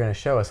 And I think you're going to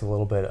show us a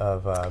little bit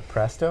of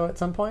Presto at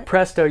some point.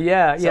 Presto,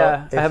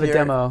 yeah. I have a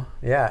demo.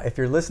 Yeah, if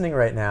you're listening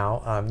right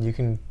now, you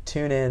can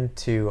tune in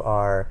to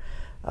our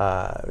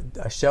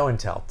a show and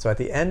tell. So at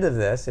the end of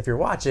this, if you're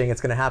watching, it's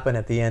going to happen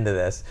at the end of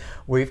this.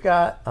 We've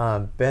got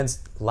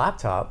Ben's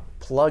laptop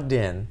plugged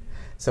in,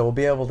 so we'll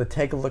be able to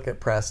take a look at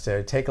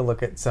Presto, take a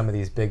look at some of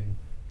these big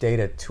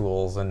data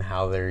tools and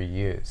how they're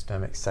used.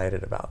 I'm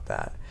excited about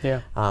that. Yeah.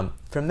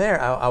 From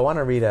there, I want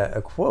to read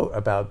a quote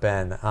about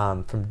Ben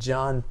from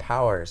John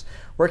Powers.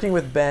 Working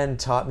with Ben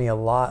taught me a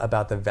lot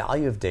about the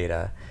value of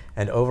data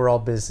and overall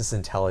business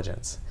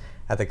intelligence.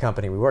 At the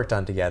company we worked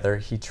on together,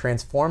 he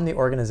transformed the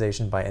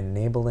organization by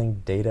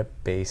enabling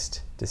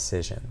data-based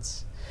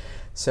decisions.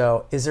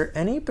 So is there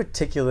any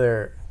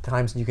particular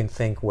times you can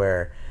think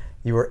where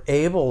you were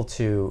able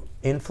to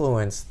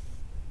influence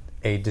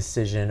a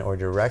decision or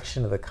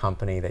direction of the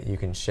company that you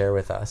can share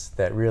with us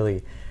that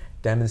really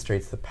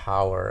demonstrates the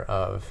power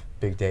of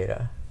big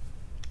data?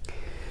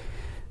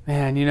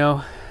 Man,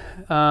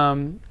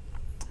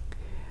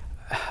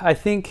 I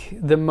think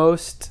the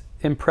most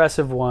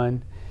impressive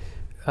one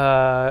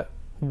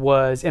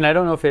was, and I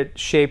don't know if it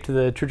shaped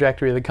the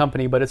trajectory of the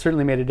company, but it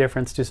certainly made a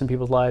difference to some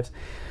people's lives,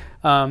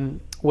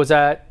 was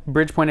at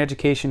Bridgepoint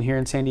Education here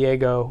in San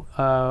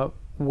Diego,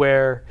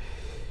 where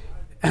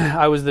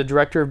I was the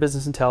director of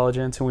business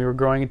intelligence, and we were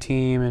growing a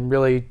team and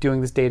really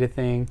doing this data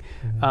thing.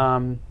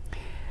 Mm-hmm.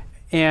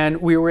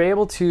 And we were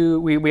able to,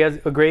 we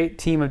had a great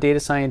team of data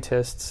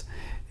scientists,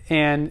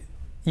 and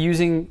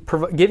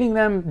giving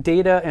them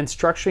data and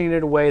structuring it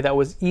in a way that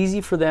was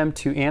easy for them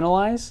to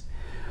analyze,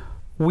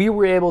 we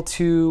were able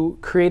to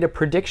create a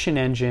prediction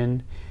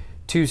engine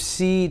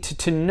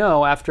to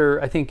know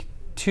after, I think,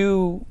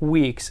 2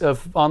 weeks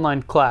of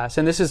online class,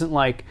 and this isn't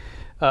like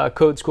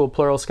Code School,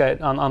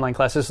 Pluralsight online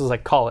class, this is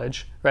like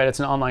college, right? It's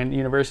an online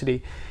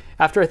university.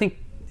 After I think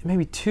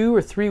maybe 2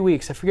 or 3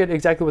 weeks, I forget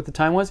exactly what the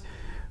time was,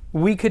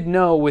 we could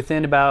know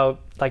within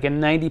about like a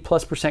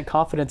 90+%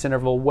 confidence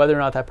interval whether or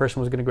not that person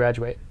was going to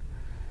graduate.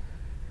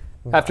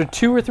 Wow. After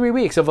 2 or 3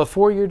 weeks of a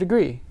 4-year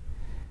degree,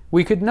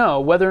 we could know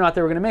whether or not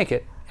they were going to make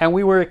it. And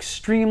we were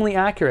extremely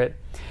accurate.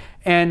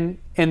 And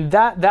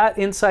that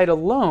insight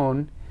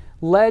alone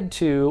led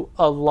to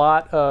a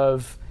lot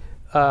of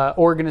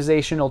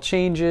organizational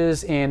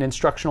changes and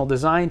instructional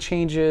design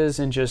changes,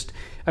 and just,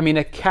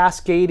 a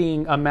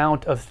cascading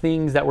amount of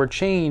things that were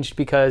changed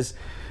because,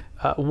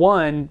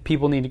 one,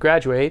 people need to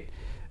graduate.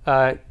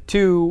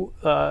 Two,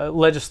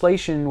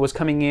 legislation was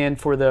coming in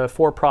for the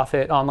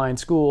for-profit online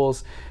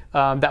schools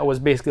that was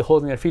basically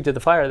holding their feet to the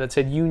fire, that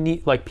said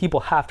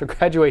people have to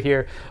graduate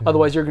here,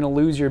 otherwise you're going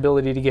to lose your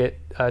ability to get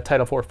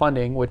Title IV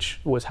funding, which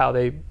was how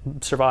they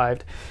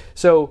survived.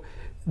 So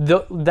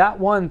that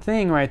one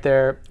thing right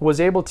there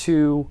was able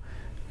to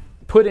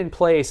put in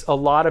place a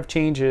lot of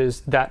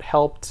changes that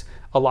helped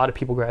a lot of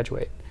people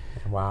graduate.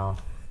 Wow.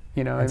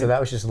 So that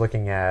was just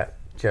looking at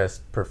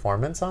just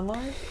performance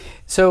online?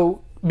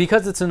 So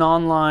because it's an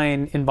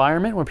online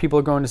environment where people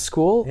are going to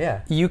school,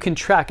 you can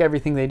track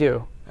everything they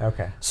do.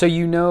 Okay.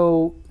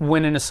 So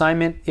when an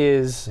assignment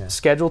is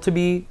scheduled to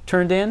be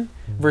turned in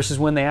versus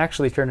when they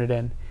actually turn it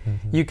in.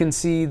 Mm-hmm. You can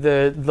see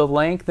the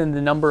length and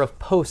the number of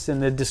posts in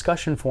the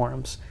discussion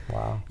forums.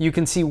 Wow. You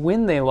can see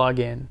when they log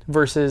in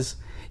versus,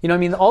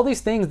 all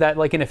these things that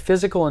like in a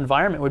physical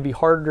environment would be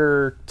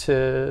harder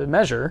to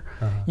measure,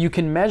 you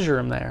can measure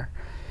them there.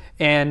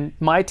 And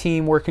my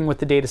team, working with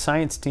the data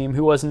science team,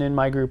 who wasn't in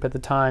my group at the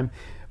time,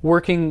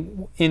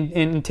 working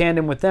in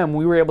tandem with them,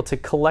 we were able to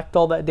collect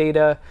all that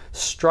data,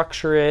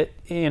 structure it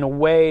in a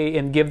way,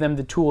 and give them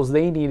the tools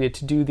they needed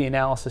to do the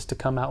analysis to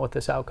come out with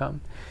this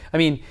outcome.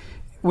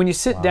 When you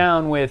sit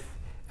down with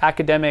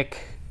academic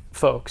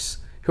folks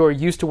who are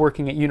used to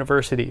working at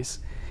universities,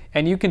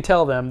 and you can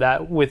tell them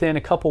that within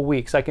a couple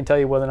weeks, I can tell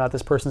you whether or not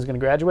this person is going to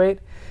graduate,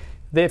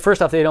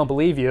 first off, they don't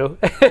believe you.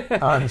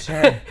 I'm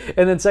sure.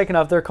 And then second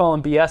off, they're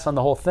calling BS on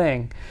the whole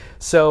thing.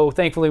 So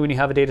thankfully, when you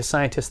have a data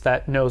scientist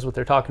that knows what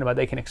they're talking about,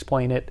 they can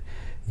explain it,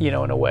 in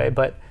a way.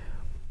 But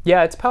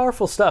yeah, it's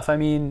powerful stuff.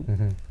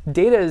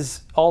 Data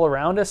is all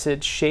around us.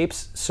 It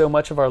shapes so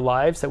much of our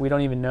lives that we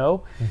don't even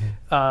know.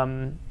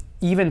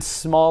 Even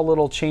small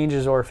little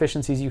changes or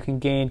efficiencies you can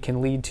gain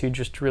can lead to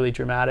just really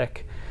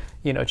dramatic,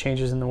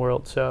 changes in the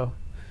world. So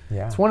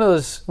it's one of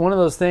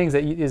those things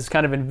that is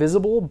kind of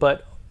invisible,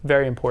 but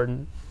very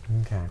important.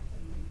 Okay.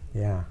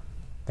 Yeah.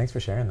 Thanks for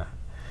sharing that.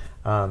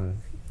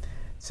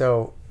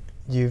 So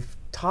you've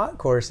taught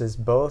courses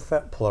both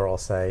at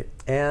Pluralsight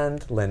and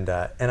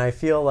Lynda, and I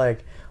feel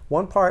like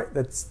one part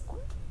of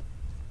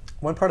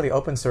the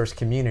open source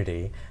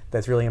community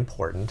that's really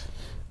important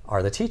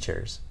are the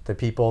teachers, the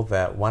people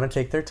that want to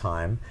take their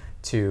time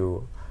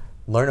to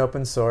learn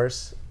open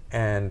source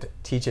and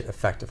teach it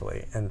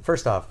effectively. And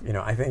first off,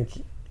 I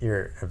think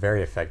you're a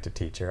very effective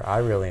teacher. I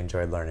really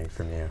enjoyed learning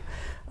from you.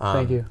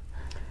 Thank you.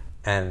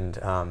 And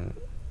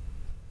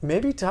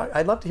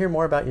I'd love to hear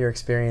more about your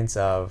experience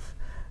of,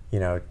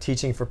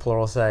 teaching for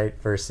Pluralsight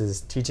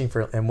versus teaching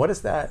for, and what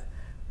is that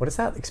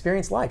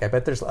experience like? I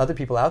bet there's other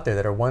people out there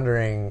that are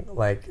wondering,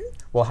 like,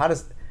 well, how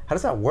does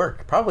that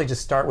work? Probably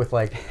just start with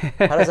like,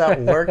 how does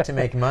that work to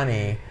make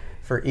money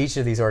for each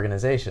of these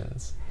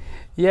organizations?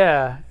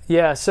 Yeah.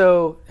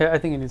 So I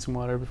think I need some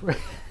water before.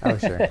 Oh,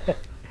 sure.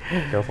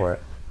 Go for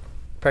it.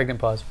 Pregnant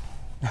pause.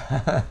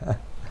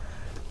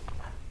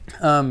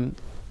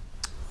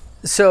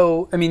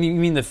 So, you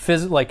mean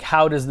the like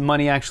how does the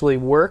money actually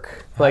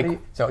work?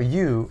 So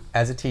you,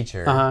 as a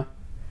teacher,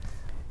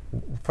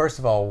 first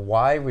of all,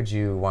 why would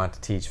you want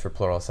to teach for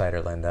Pluralsight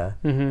or Lynda?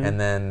 Mm-hmm. And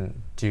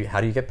then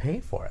how do you get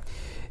paid for it?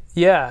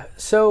 Yeah,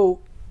 so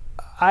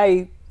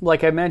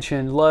like I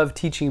mentioned, love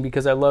teaching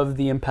because I love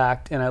the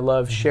impact and I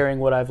love sharing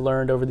what I've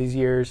learned over these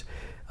years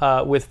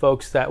with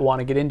folks that want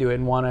to get into it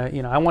and want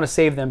to, I want to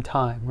save them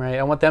time, right?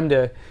 I want them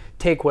to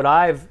take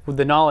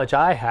the knowledge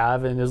I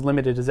have, and as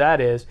limited as that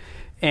is,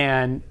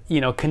 and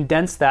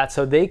condense that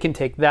so they can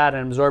take that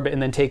and absorb it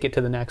and then take it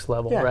to the next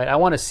level, right? I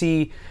want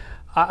to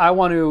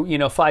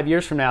 5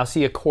 years from now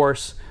see a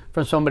course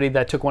from somebody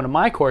that took one of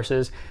my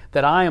courses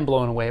that I am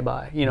blown away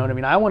by. You know what I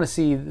mean? I want to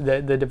see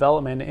the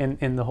development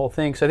in the whole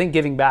thing. So I think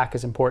giving back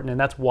is important, and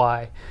that's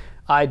why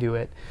I do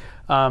it.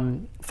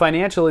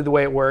 Financially, the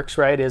way it works,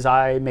 right, is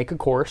I make a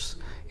course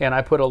and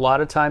I put a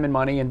lot of time and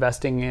money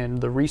investing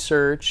in the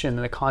research and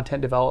the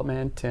content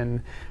development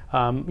and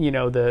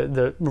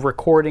the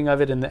recording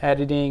of it and the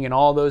editing and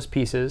all those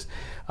pieces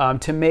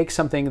to make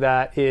something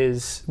that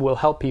will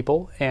help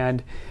people.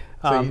 And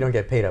so you don't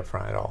get paid up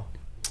front at all?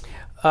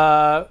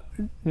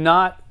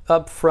 Not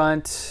up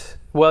front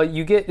Well,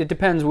 it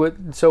depends.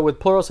 So with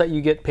Pluralsight,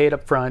 you get paid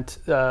up front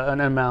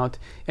an amount,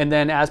 and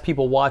then as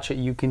people watch it,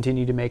 you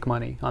continue to make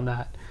money on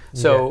that.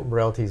 So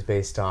royalties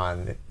based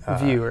on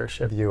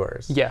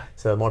viewers. Yeah.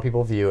 So the more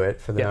people view it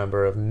for the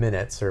number of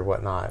minutes or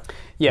whatnot.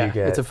 Yeah,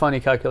 it's a funny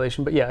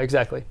calculation, but yeah,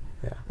 exactly.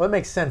 Yeah. Well, it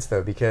makes sense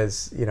though,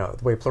 because the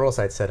way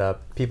Pluralsight's set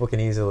up, people can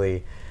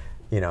easily,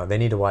 they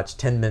need to watch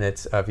 10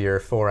 minutes of your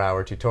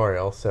 4-hour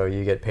tutorial, so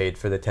you get paid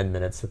for the 10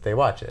 minutes that they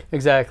watch it.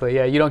 Exactly.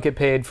 Yeah, you don't get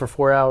paid for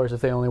 4 hours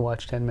if they only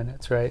watch 10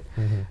 minutes, right?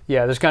 Mm-hmm.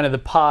 Yeah, there's kind of the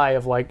pie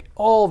of like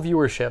all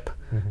viewership,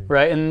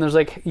 right? And there's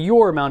like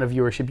your amount of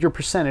viewership, your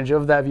percentage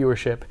of that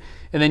viewership,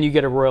 and then you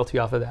get a royalty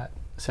off of that,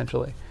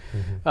 essentially.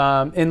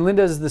 And Lynda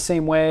is the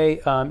same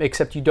way,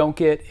 except you don't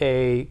get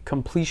a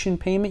completion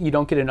payment. You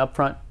don't get an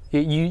upfront.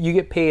 You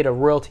get paid a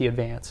royalty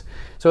advance.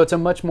 So it's a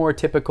much more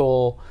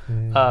typical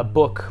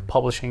book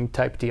publishing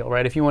type deal,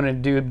 right? If you want to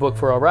do a book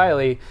for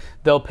O'Reilly,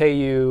 they'll pay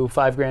you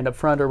 $5,000 up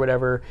front or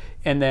whatever,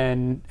 and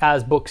then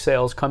as book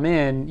sales come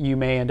in, you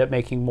may end up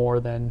making more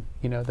than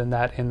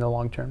that in the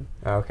long term.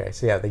 Okay,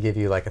 so yeah, they give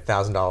you like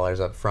 $1,000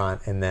 up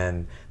front, and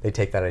then they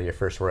take that out of your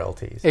first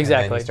royalties.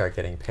 Exactly. And then you start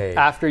getting paid.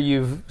 After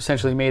you've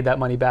essentially made that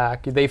money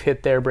back, they've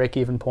hit their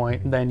break-even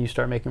point, and then you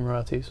start making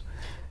royalties.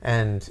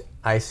 And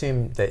I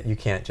assume that you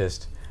can't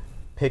just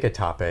pick a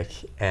topic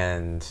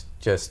and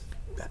just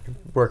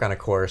work on a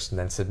course and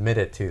then submit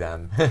it to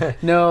them.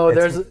 No,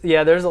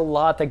 there's a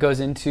lot that goes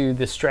into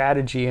the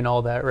strategy and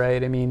all that,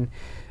 right? I mean,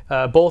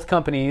 both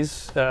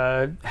companies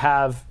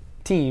have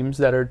teams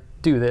that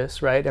do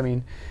this, right? I mean,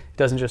 it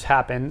doesn't just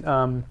happen.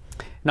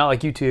 Not like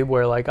YouTube,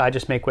 where like I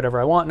just make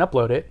whatever I want and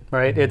upload it,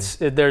 right?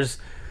 There's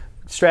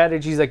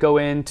strategies that go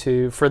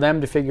into for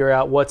them to figure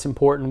out what's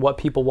important, what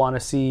people want to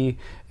see,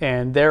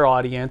 and their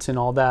audience and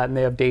all that, and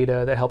they have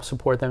data that helps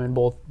support them in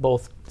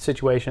both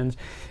situations.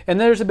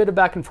 And there's a bit of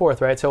back and forth,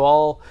 right?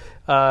 So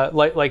I'm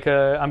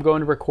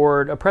going to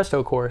record a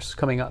Presto course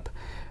coming up,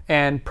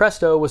 and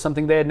Presto was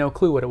something they had no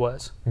clue what it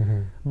was.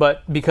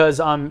 But because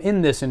I'm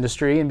in this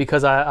industry and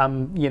because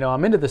I'm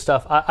into this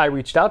stuff, I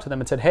reached out to them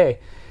and said, hey,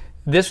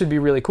 this would be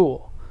really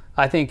cool.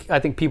 I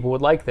think people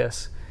would like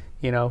this.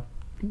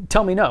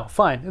 Tell me no,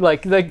 fine.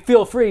 Like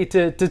feel free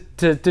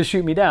to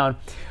shoot me down,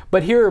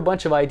 but here are a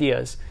bunch of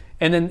ideas,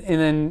 and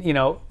then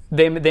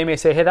they may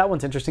say, hey, that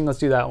one's interesting, let's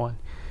do that one.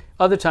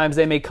 Other times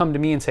they may come to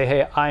me and say,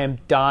 hey, I am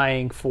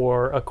dying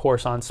for a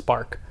course on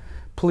Spark.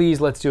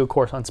 Please, let's do a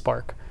course on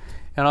Spark.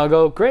 And I'll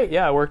go, great,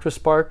 yeah, I worked with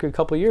Spark a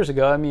couple of years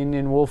ago. I mean,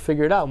 and we'll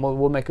figure it out, and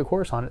we'll make a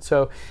course on it.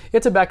 So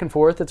it's a back and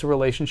forth. It's a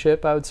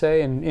relationship, I would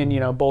say,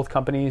 and both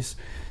companies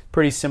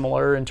pretty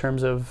similar in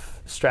terms of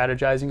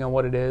strategizing on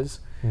what it is.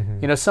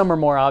 Some are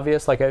more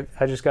obvious, like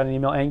I just got an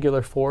email,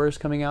 Angular 4 is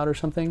coming out or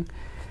something.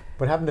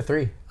 What happened to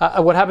 3?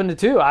 What happened to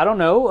 2? I don't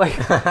know.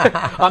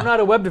 I'm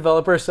not a web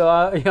developer, so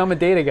I'm a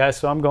data guy,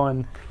 so I'm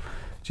going,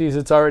 geez,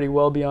 it's already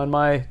well beyond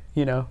my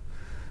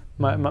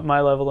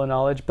my level of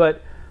knowledge.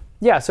 But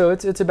yeah, so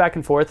it's a back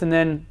and forth. And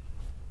then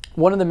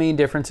one of the main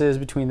differences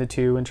between the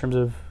two in terms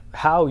of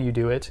how you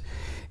do it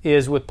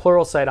is with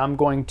Pluralsight, I'm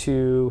going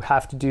to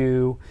have to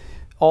do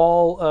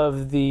all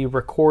of the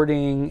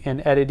recording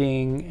and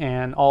editing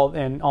and all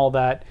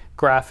that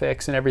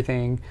graphics and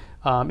everything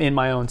in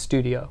my own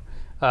studio.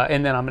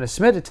 And then I'm going to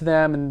submit it to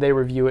them and they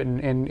review it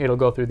and it'll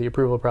go through the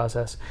approval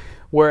process.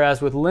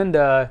 Whereas with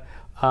Lynda,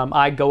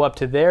 I go up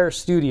to their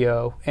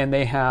studio and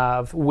they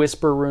have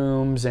whisper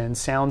rooms and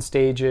sound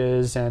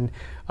stages. And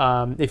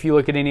if you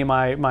look at any of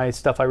my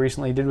stuff I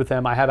recently did with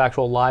them, I have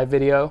actual live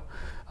video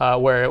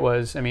where it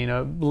was,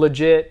 a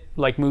legit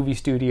like movie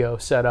studio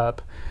set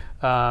up.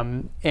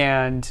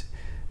 And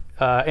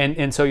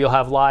so you'll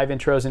have live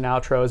intros and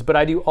outros, but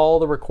I do all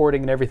the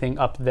recording and everything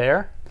up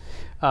there.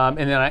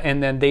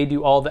 And then they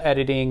do all the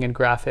editing and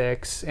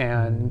graphics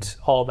and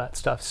all that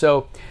stuff.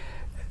 So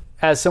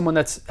as someone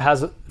that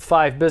has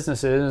 5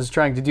 businesses and is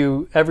trying to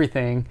do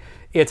everything,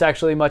 it's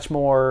actually much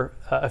more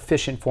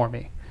efficient for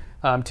me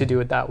to do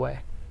it that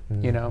way,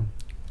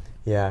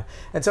 Yeah.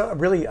 And so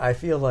really, I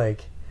feel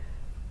like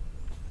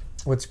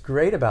what's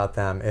great about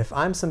them, if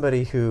I'm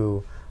somebody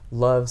who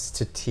loves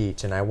to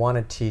teach and I want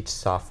to teach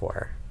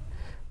software,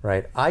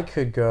 right? I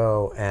could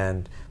go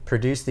and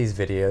produce these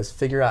videos,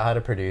 figure out how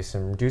to produce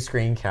them, do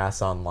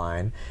screencasts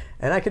online,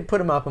 and I could put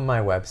them up on my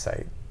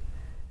website.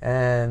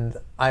 And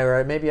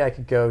maybe I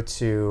could go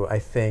to, I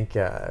think,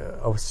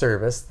 a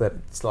service that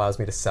allows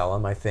me to sell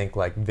them. I think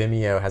like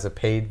Vimeo has a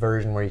paid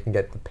version where you can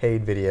get the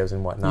paid videos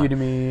and whatnot.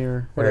 Udemy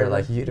or whatever.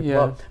 Like Udemy. Yeah.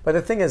 Well, but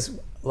the thing is,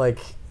 like,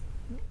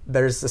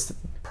 there's this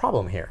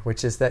problem here,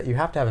 which is that you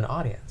have to have an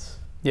audience.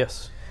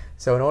 Yes.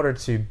 So in order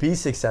to be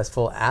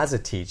successful as a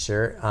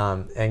teacher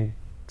and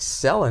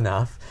sell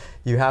enough,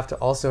 you have to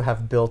also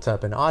have built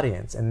up an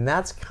audience. And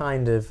that's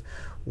kind of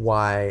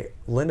why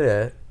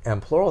Lynda and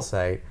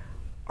Pluralsight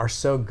are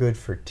so good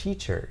for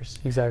teachers.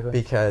 Exactly.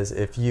 Because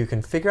if you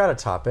can figure out a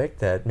topic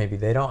that maybe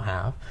they don't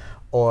have,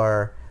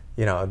 or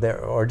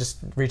or just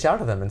reach out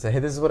to them and say, hey,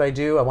 this is what I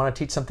do. I want to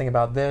teach something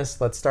about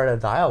this. Let's start a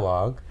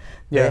dialogue.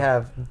 Yeah. They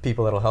have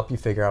people that'll help you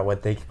figure out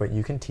what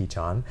you can teach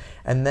on.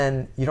 And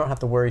then you don't have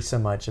to worry so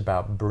much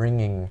about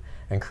bringing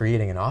and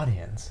creating an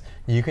audience.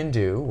 You can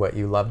do what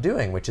you love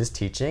doing, which is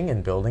teaching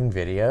and building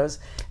videos.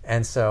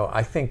 And so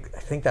I think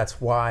that's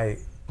why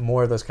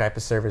more of those type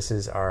of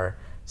services are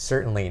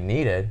certainly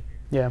needed.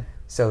 Yeah.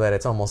 So that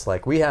it's almost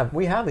like we have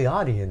the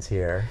audience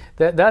here.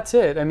 That's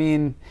it. I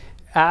mean,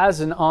 as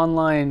an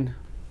online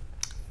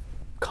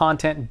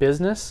content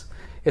business,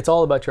 it's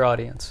all about your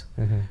audience,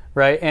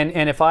 right?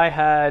 And if I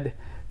had,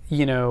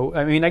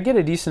 I get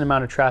a decent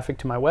amount of traffic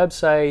to my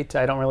website.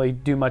 I don't really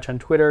do much on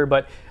Twitter,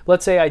 but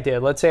let's say I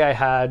did. Let's say I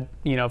had,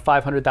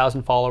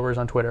 500,000 followers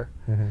on Twitter,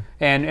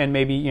 and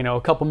maybe, a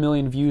couple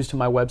million views to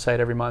my website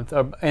every month.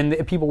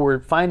 And people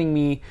were finding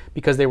me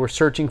because they were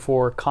searching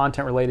for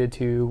content related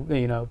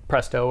to,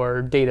 Presto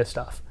or data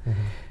stuff.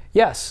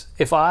 Yes,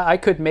 if I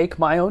could make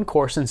my own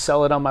course and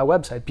sell it on my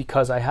website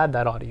because I had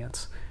that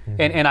audience.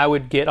 And I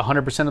would get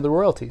 100% of the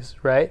royalties,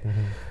 right?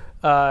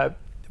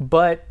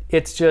 But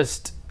it's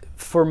just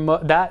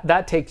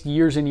that takes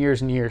years and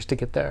years and years to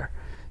get there,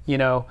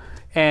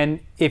 And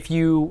if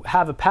you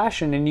have a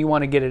passion and you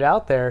want to get it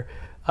out there,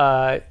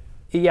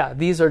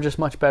 these are just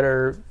much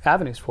better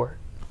avenues for it,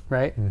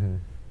 right?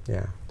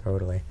 Yeah,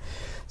 totally.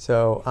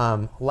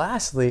 So,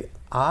 lastly,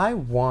 I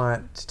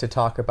want to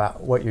talk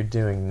about what you're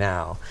doing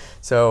now.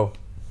 So,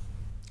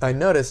 I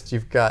noticed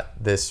you've got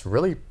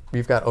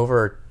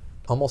over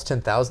almost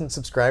 10,000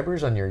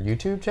 subscribers on your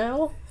YouTube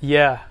channel.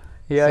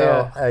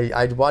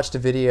 I watched a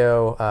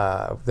video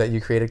that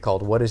you created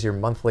called "What is your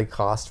monthly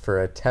cost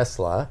for a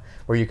Tesla?"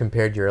 where you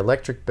compared your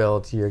electric bill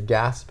to your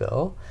gas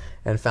bill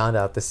and found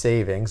out the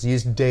savings.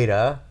 Used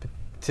data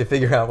to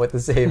figure out what the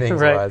savings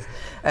right. was.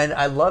 And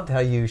I loved how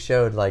you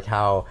showed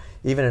how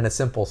even in a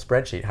simple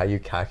spreadsheet how you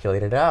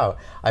calculate it out.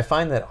 I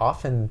find that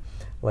often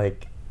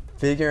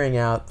figuring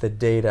out the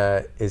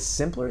data is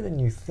simpler than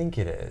you think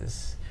it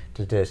is.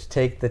 To just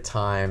take the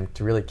time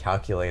to really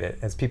calculate it,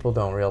 as people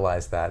don't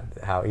realize that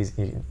how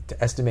easy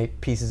to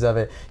estimate pieces of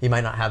it. You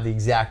might not have the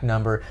exact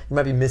number, you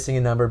might be missing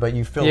a number, but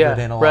you filled it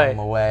in along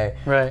the way.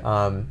 Right.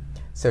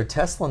 So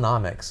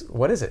Teslanomics,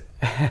 what is it?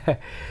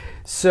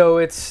 So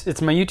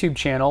it's my YouTube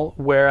channel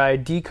where I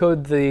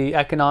decode the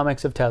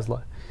economics of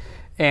Tesla.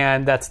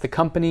 And that's the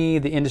company,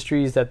 the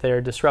industries that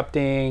they're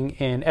disrupting,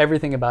 and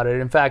everything about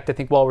it. In fact, I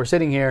think while we're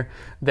sitting here,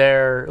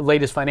 their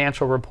latest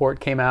financial report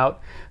came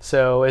out.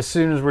 So as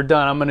soon as we're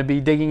done, I'm going to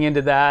be digging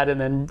into that, and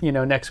then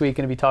next week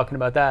going to be talking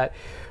about that.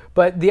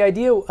 But the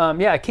idea,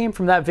 it came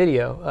from that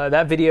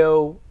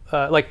video.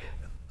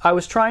 I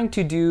was trying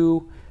to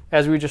do,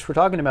 as we just were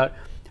talking about,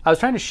 I was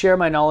trying to share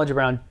my knowledge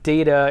around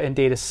data and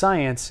data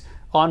science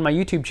on my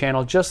YouTube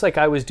channel, just like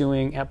I was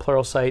doing at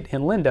Pluralsight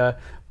in Linda,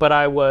 but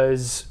I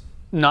was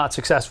not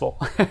successful,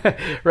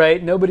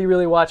 right? Nobody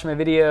really watched my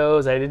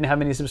videos. I didn't have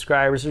many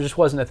subscribers. There just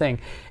wasn't a thing.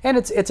 And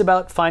it's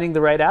about finding the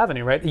right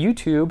avenue, right?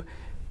 YouTube,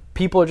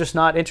 people are just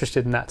not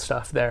interested in that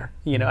stuff there.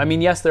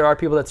 Yes, there are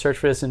people that search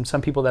for this and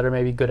some people that are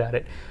maybe good at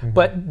it.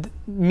 But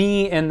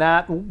me and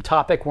that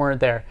topic weren't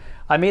there.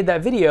 I made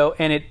that video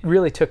and it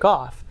really took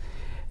off.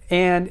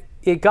 And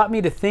it got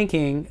me to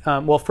thinking,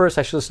 first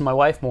I should listen to my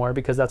wife more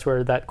because that's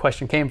where that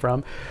question came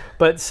from.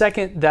 But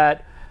second,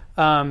 that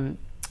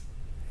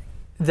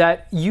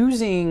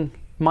using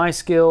my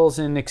skills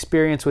and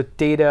experience with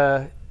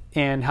data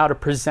and how to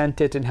present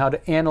it and how to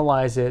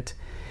analyze it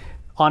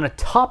on a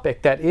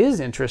topic that is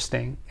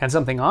interesting and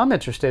something I'm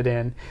interested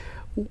in,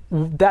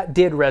 that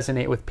did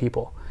resonate with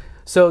people.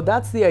 So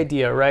that's the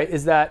idea, right?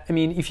 Is that,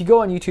 if you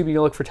go on YouTube and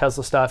you look for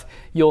Tesla stuff,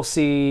 you'll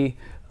see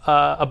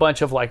a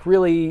bunch of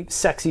really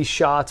sexy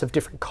shots of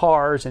different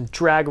cars and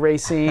drag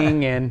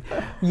racing and,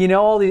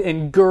 all the,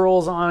 and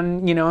girls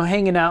on,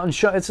 hanging out and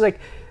it's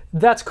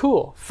that's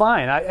cool,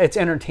 fine. It's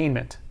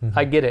entertainment.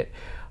 I get it.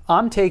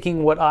 I'm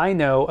taking what I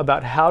know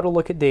about how to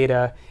look at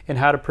data and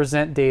how to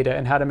present data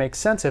and how to make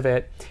sense of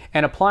it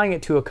and applying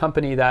it to a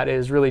company that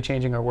is really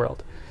changing our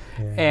world.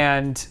 Yeah.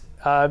 And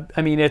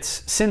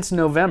it's since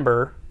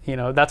November,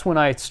 that's when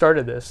I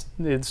started this.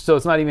 So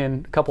it's not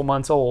even a couple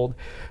months old.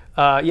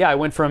 I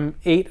went from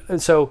 8.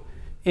 So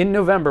in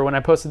November, when I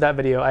posted that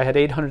video, I had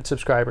 800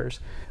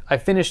 subscribers. I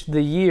finished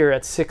the year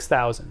at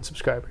 6,000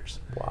 subscribers.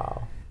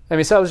 Wow.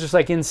 So that was just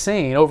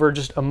insane over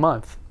just a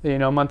month, a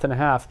month and a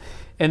half.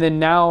 And then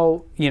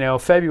now,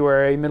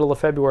 February, middle of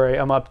February,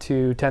 I'm up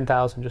to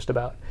 10,000 just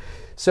about.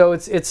 So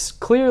it's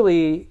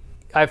clearly,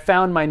 I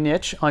found my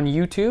niche on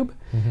YouTube.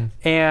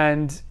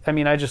 And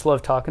I just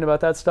love talking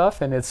about that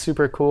stuff and it's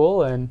super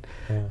cool. And,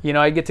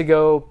 I get to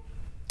go,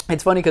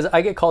 it's funny because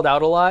I get called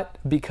out a lot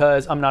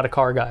because I'm not a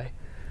car guy.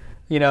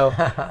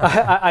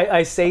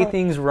 I say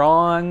things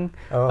wrong.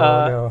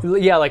 No.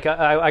 Yeah,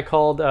 I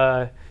called...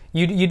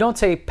 You don't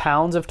say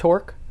pounds of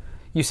torque,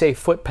 you say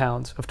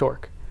foot-pounds of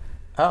torque.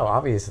 Oh,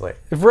 obviously.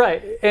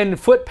 Right. And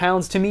foot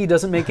pounds to me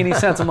doesn't make any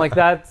sense. I'm like,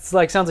 that's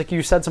like, sounds like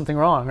you said something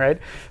wrong, right?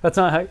 That's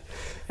not how,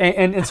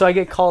 and so I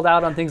get called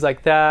out on things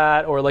like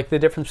that, or like the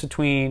difference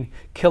between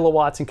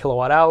kilowatts and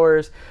kilowatt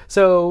hours.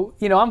 So,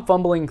 I'm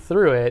fumbling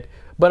through it,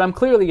 but I'm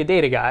clearly a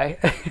data guy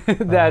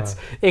that's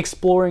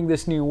exploring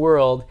this new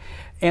world.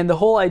 And the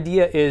whole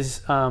idea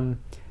is, here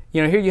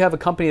you have a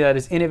company that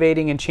is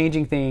innovating and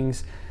changing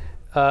things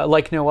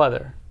like no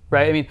other.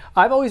 Right. I mean,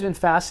 I've always been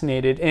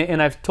fascinated,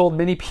 and I've told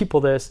many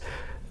people this,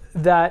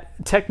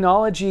 that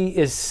technology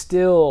is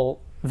still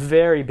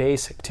very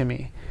basic to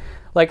me.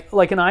 Like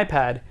an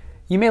iPad,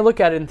 you may look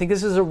at it and think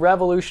this is a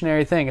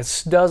revolutionary thing.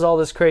 It does all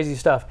this crazy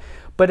stuff,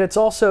 but it's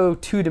also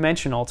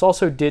two-dimensional. It's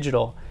also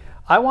digital.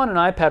 I want an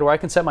iPad where I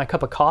can set my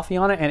cup of coffee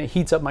on it and it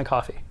heats up my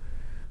coffee.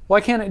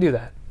 Why can't it do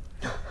that?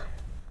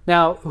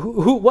 Now,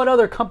 what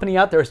other company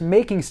out there is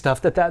making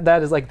stuff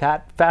that is like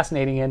that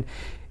fascinating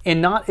and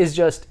not is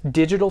just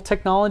digital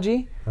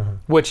technology,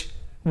 which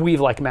we've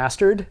like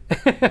mastered,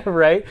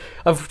 right?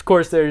 Of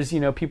course, there's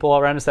people all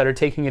around us that are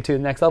taking it to the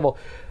next level,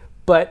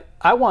 but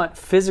I want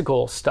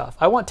physical stuff.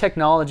 I want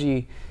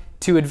technology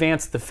to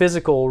advance the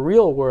physical,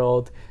 real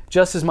world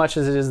just as much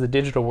as it is the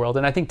digital world.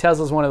 And I think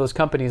Tesla's one of those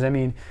companies. I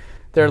mean,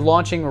 they're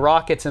launching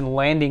rockets and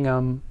landing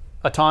them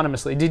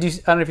autonomously. I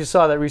don't know if you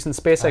saw that recent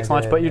SpaceX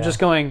launch, but you're just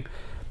going,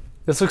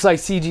 this looks like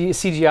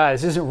CGI.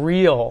 This isn't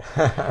real,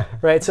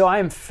 right? So I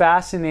am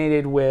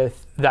fascinated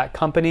with that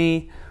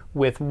company,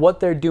 with what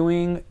they're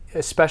doing,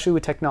 especially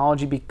with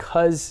technology,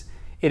 because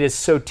it is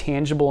so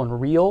tangible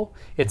and real.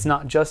 It's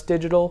not just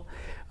digital.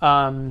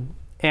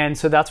 And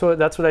so that's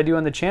what I do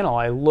on the channel.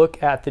 I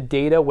look at the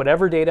data,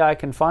 whatever data I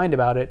can find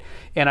about it,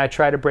 and I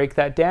try to break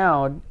that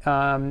down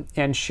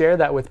and share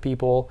that with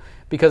people,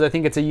 because I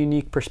think it's a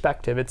unique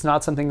perspective. It's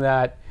not something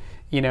that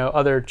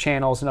other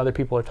channels and other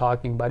people are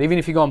talking about. Even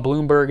if you go on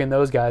Bloomberg and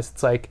those guys,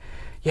 it's like,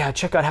 yeah,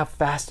 check out how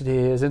fast it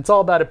is. It's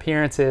all about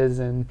appearances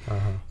and,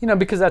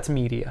 because that's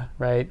media,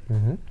 right?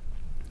 Mm-hmm.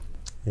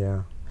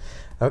 Yeah.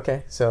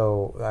 Okay,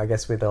 so I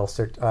guess they'll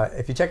start.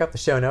 If you check out the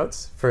show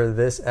notes for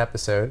this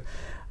episode,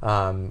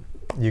 I'll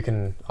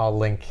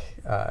link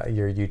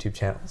your YouTube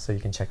channel so you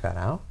can check that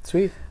out.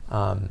 Sweet.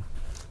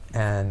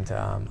 And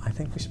I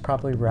think we should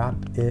probably wrap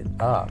it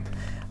up.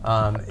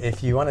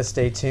 If you want to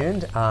stay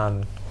tuned,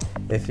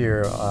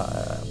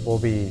 we'll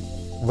be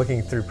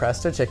looking through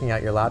Presto, checking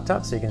out your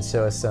laptop so you can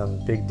show us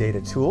some big data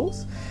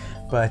tools.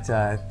 But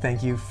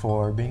thank you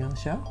for being on the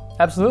show.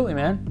 Absolutely,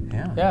 man.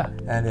 Yeah.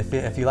 And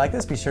if you like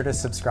this, be sure to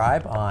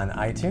subscribe on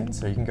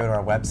iTunes, or you can go to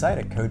our website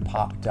at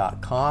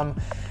codepop.com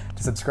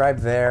to subscribe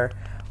there,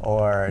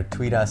 or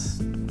tweet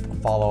us,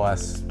 follow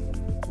us,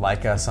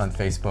 like us on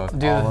Facebook.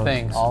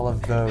 All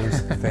of those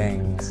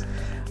things.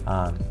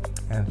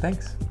 And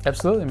thanks.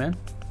 Absolutely, man.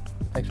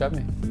 Thanks for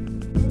having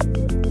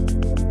me.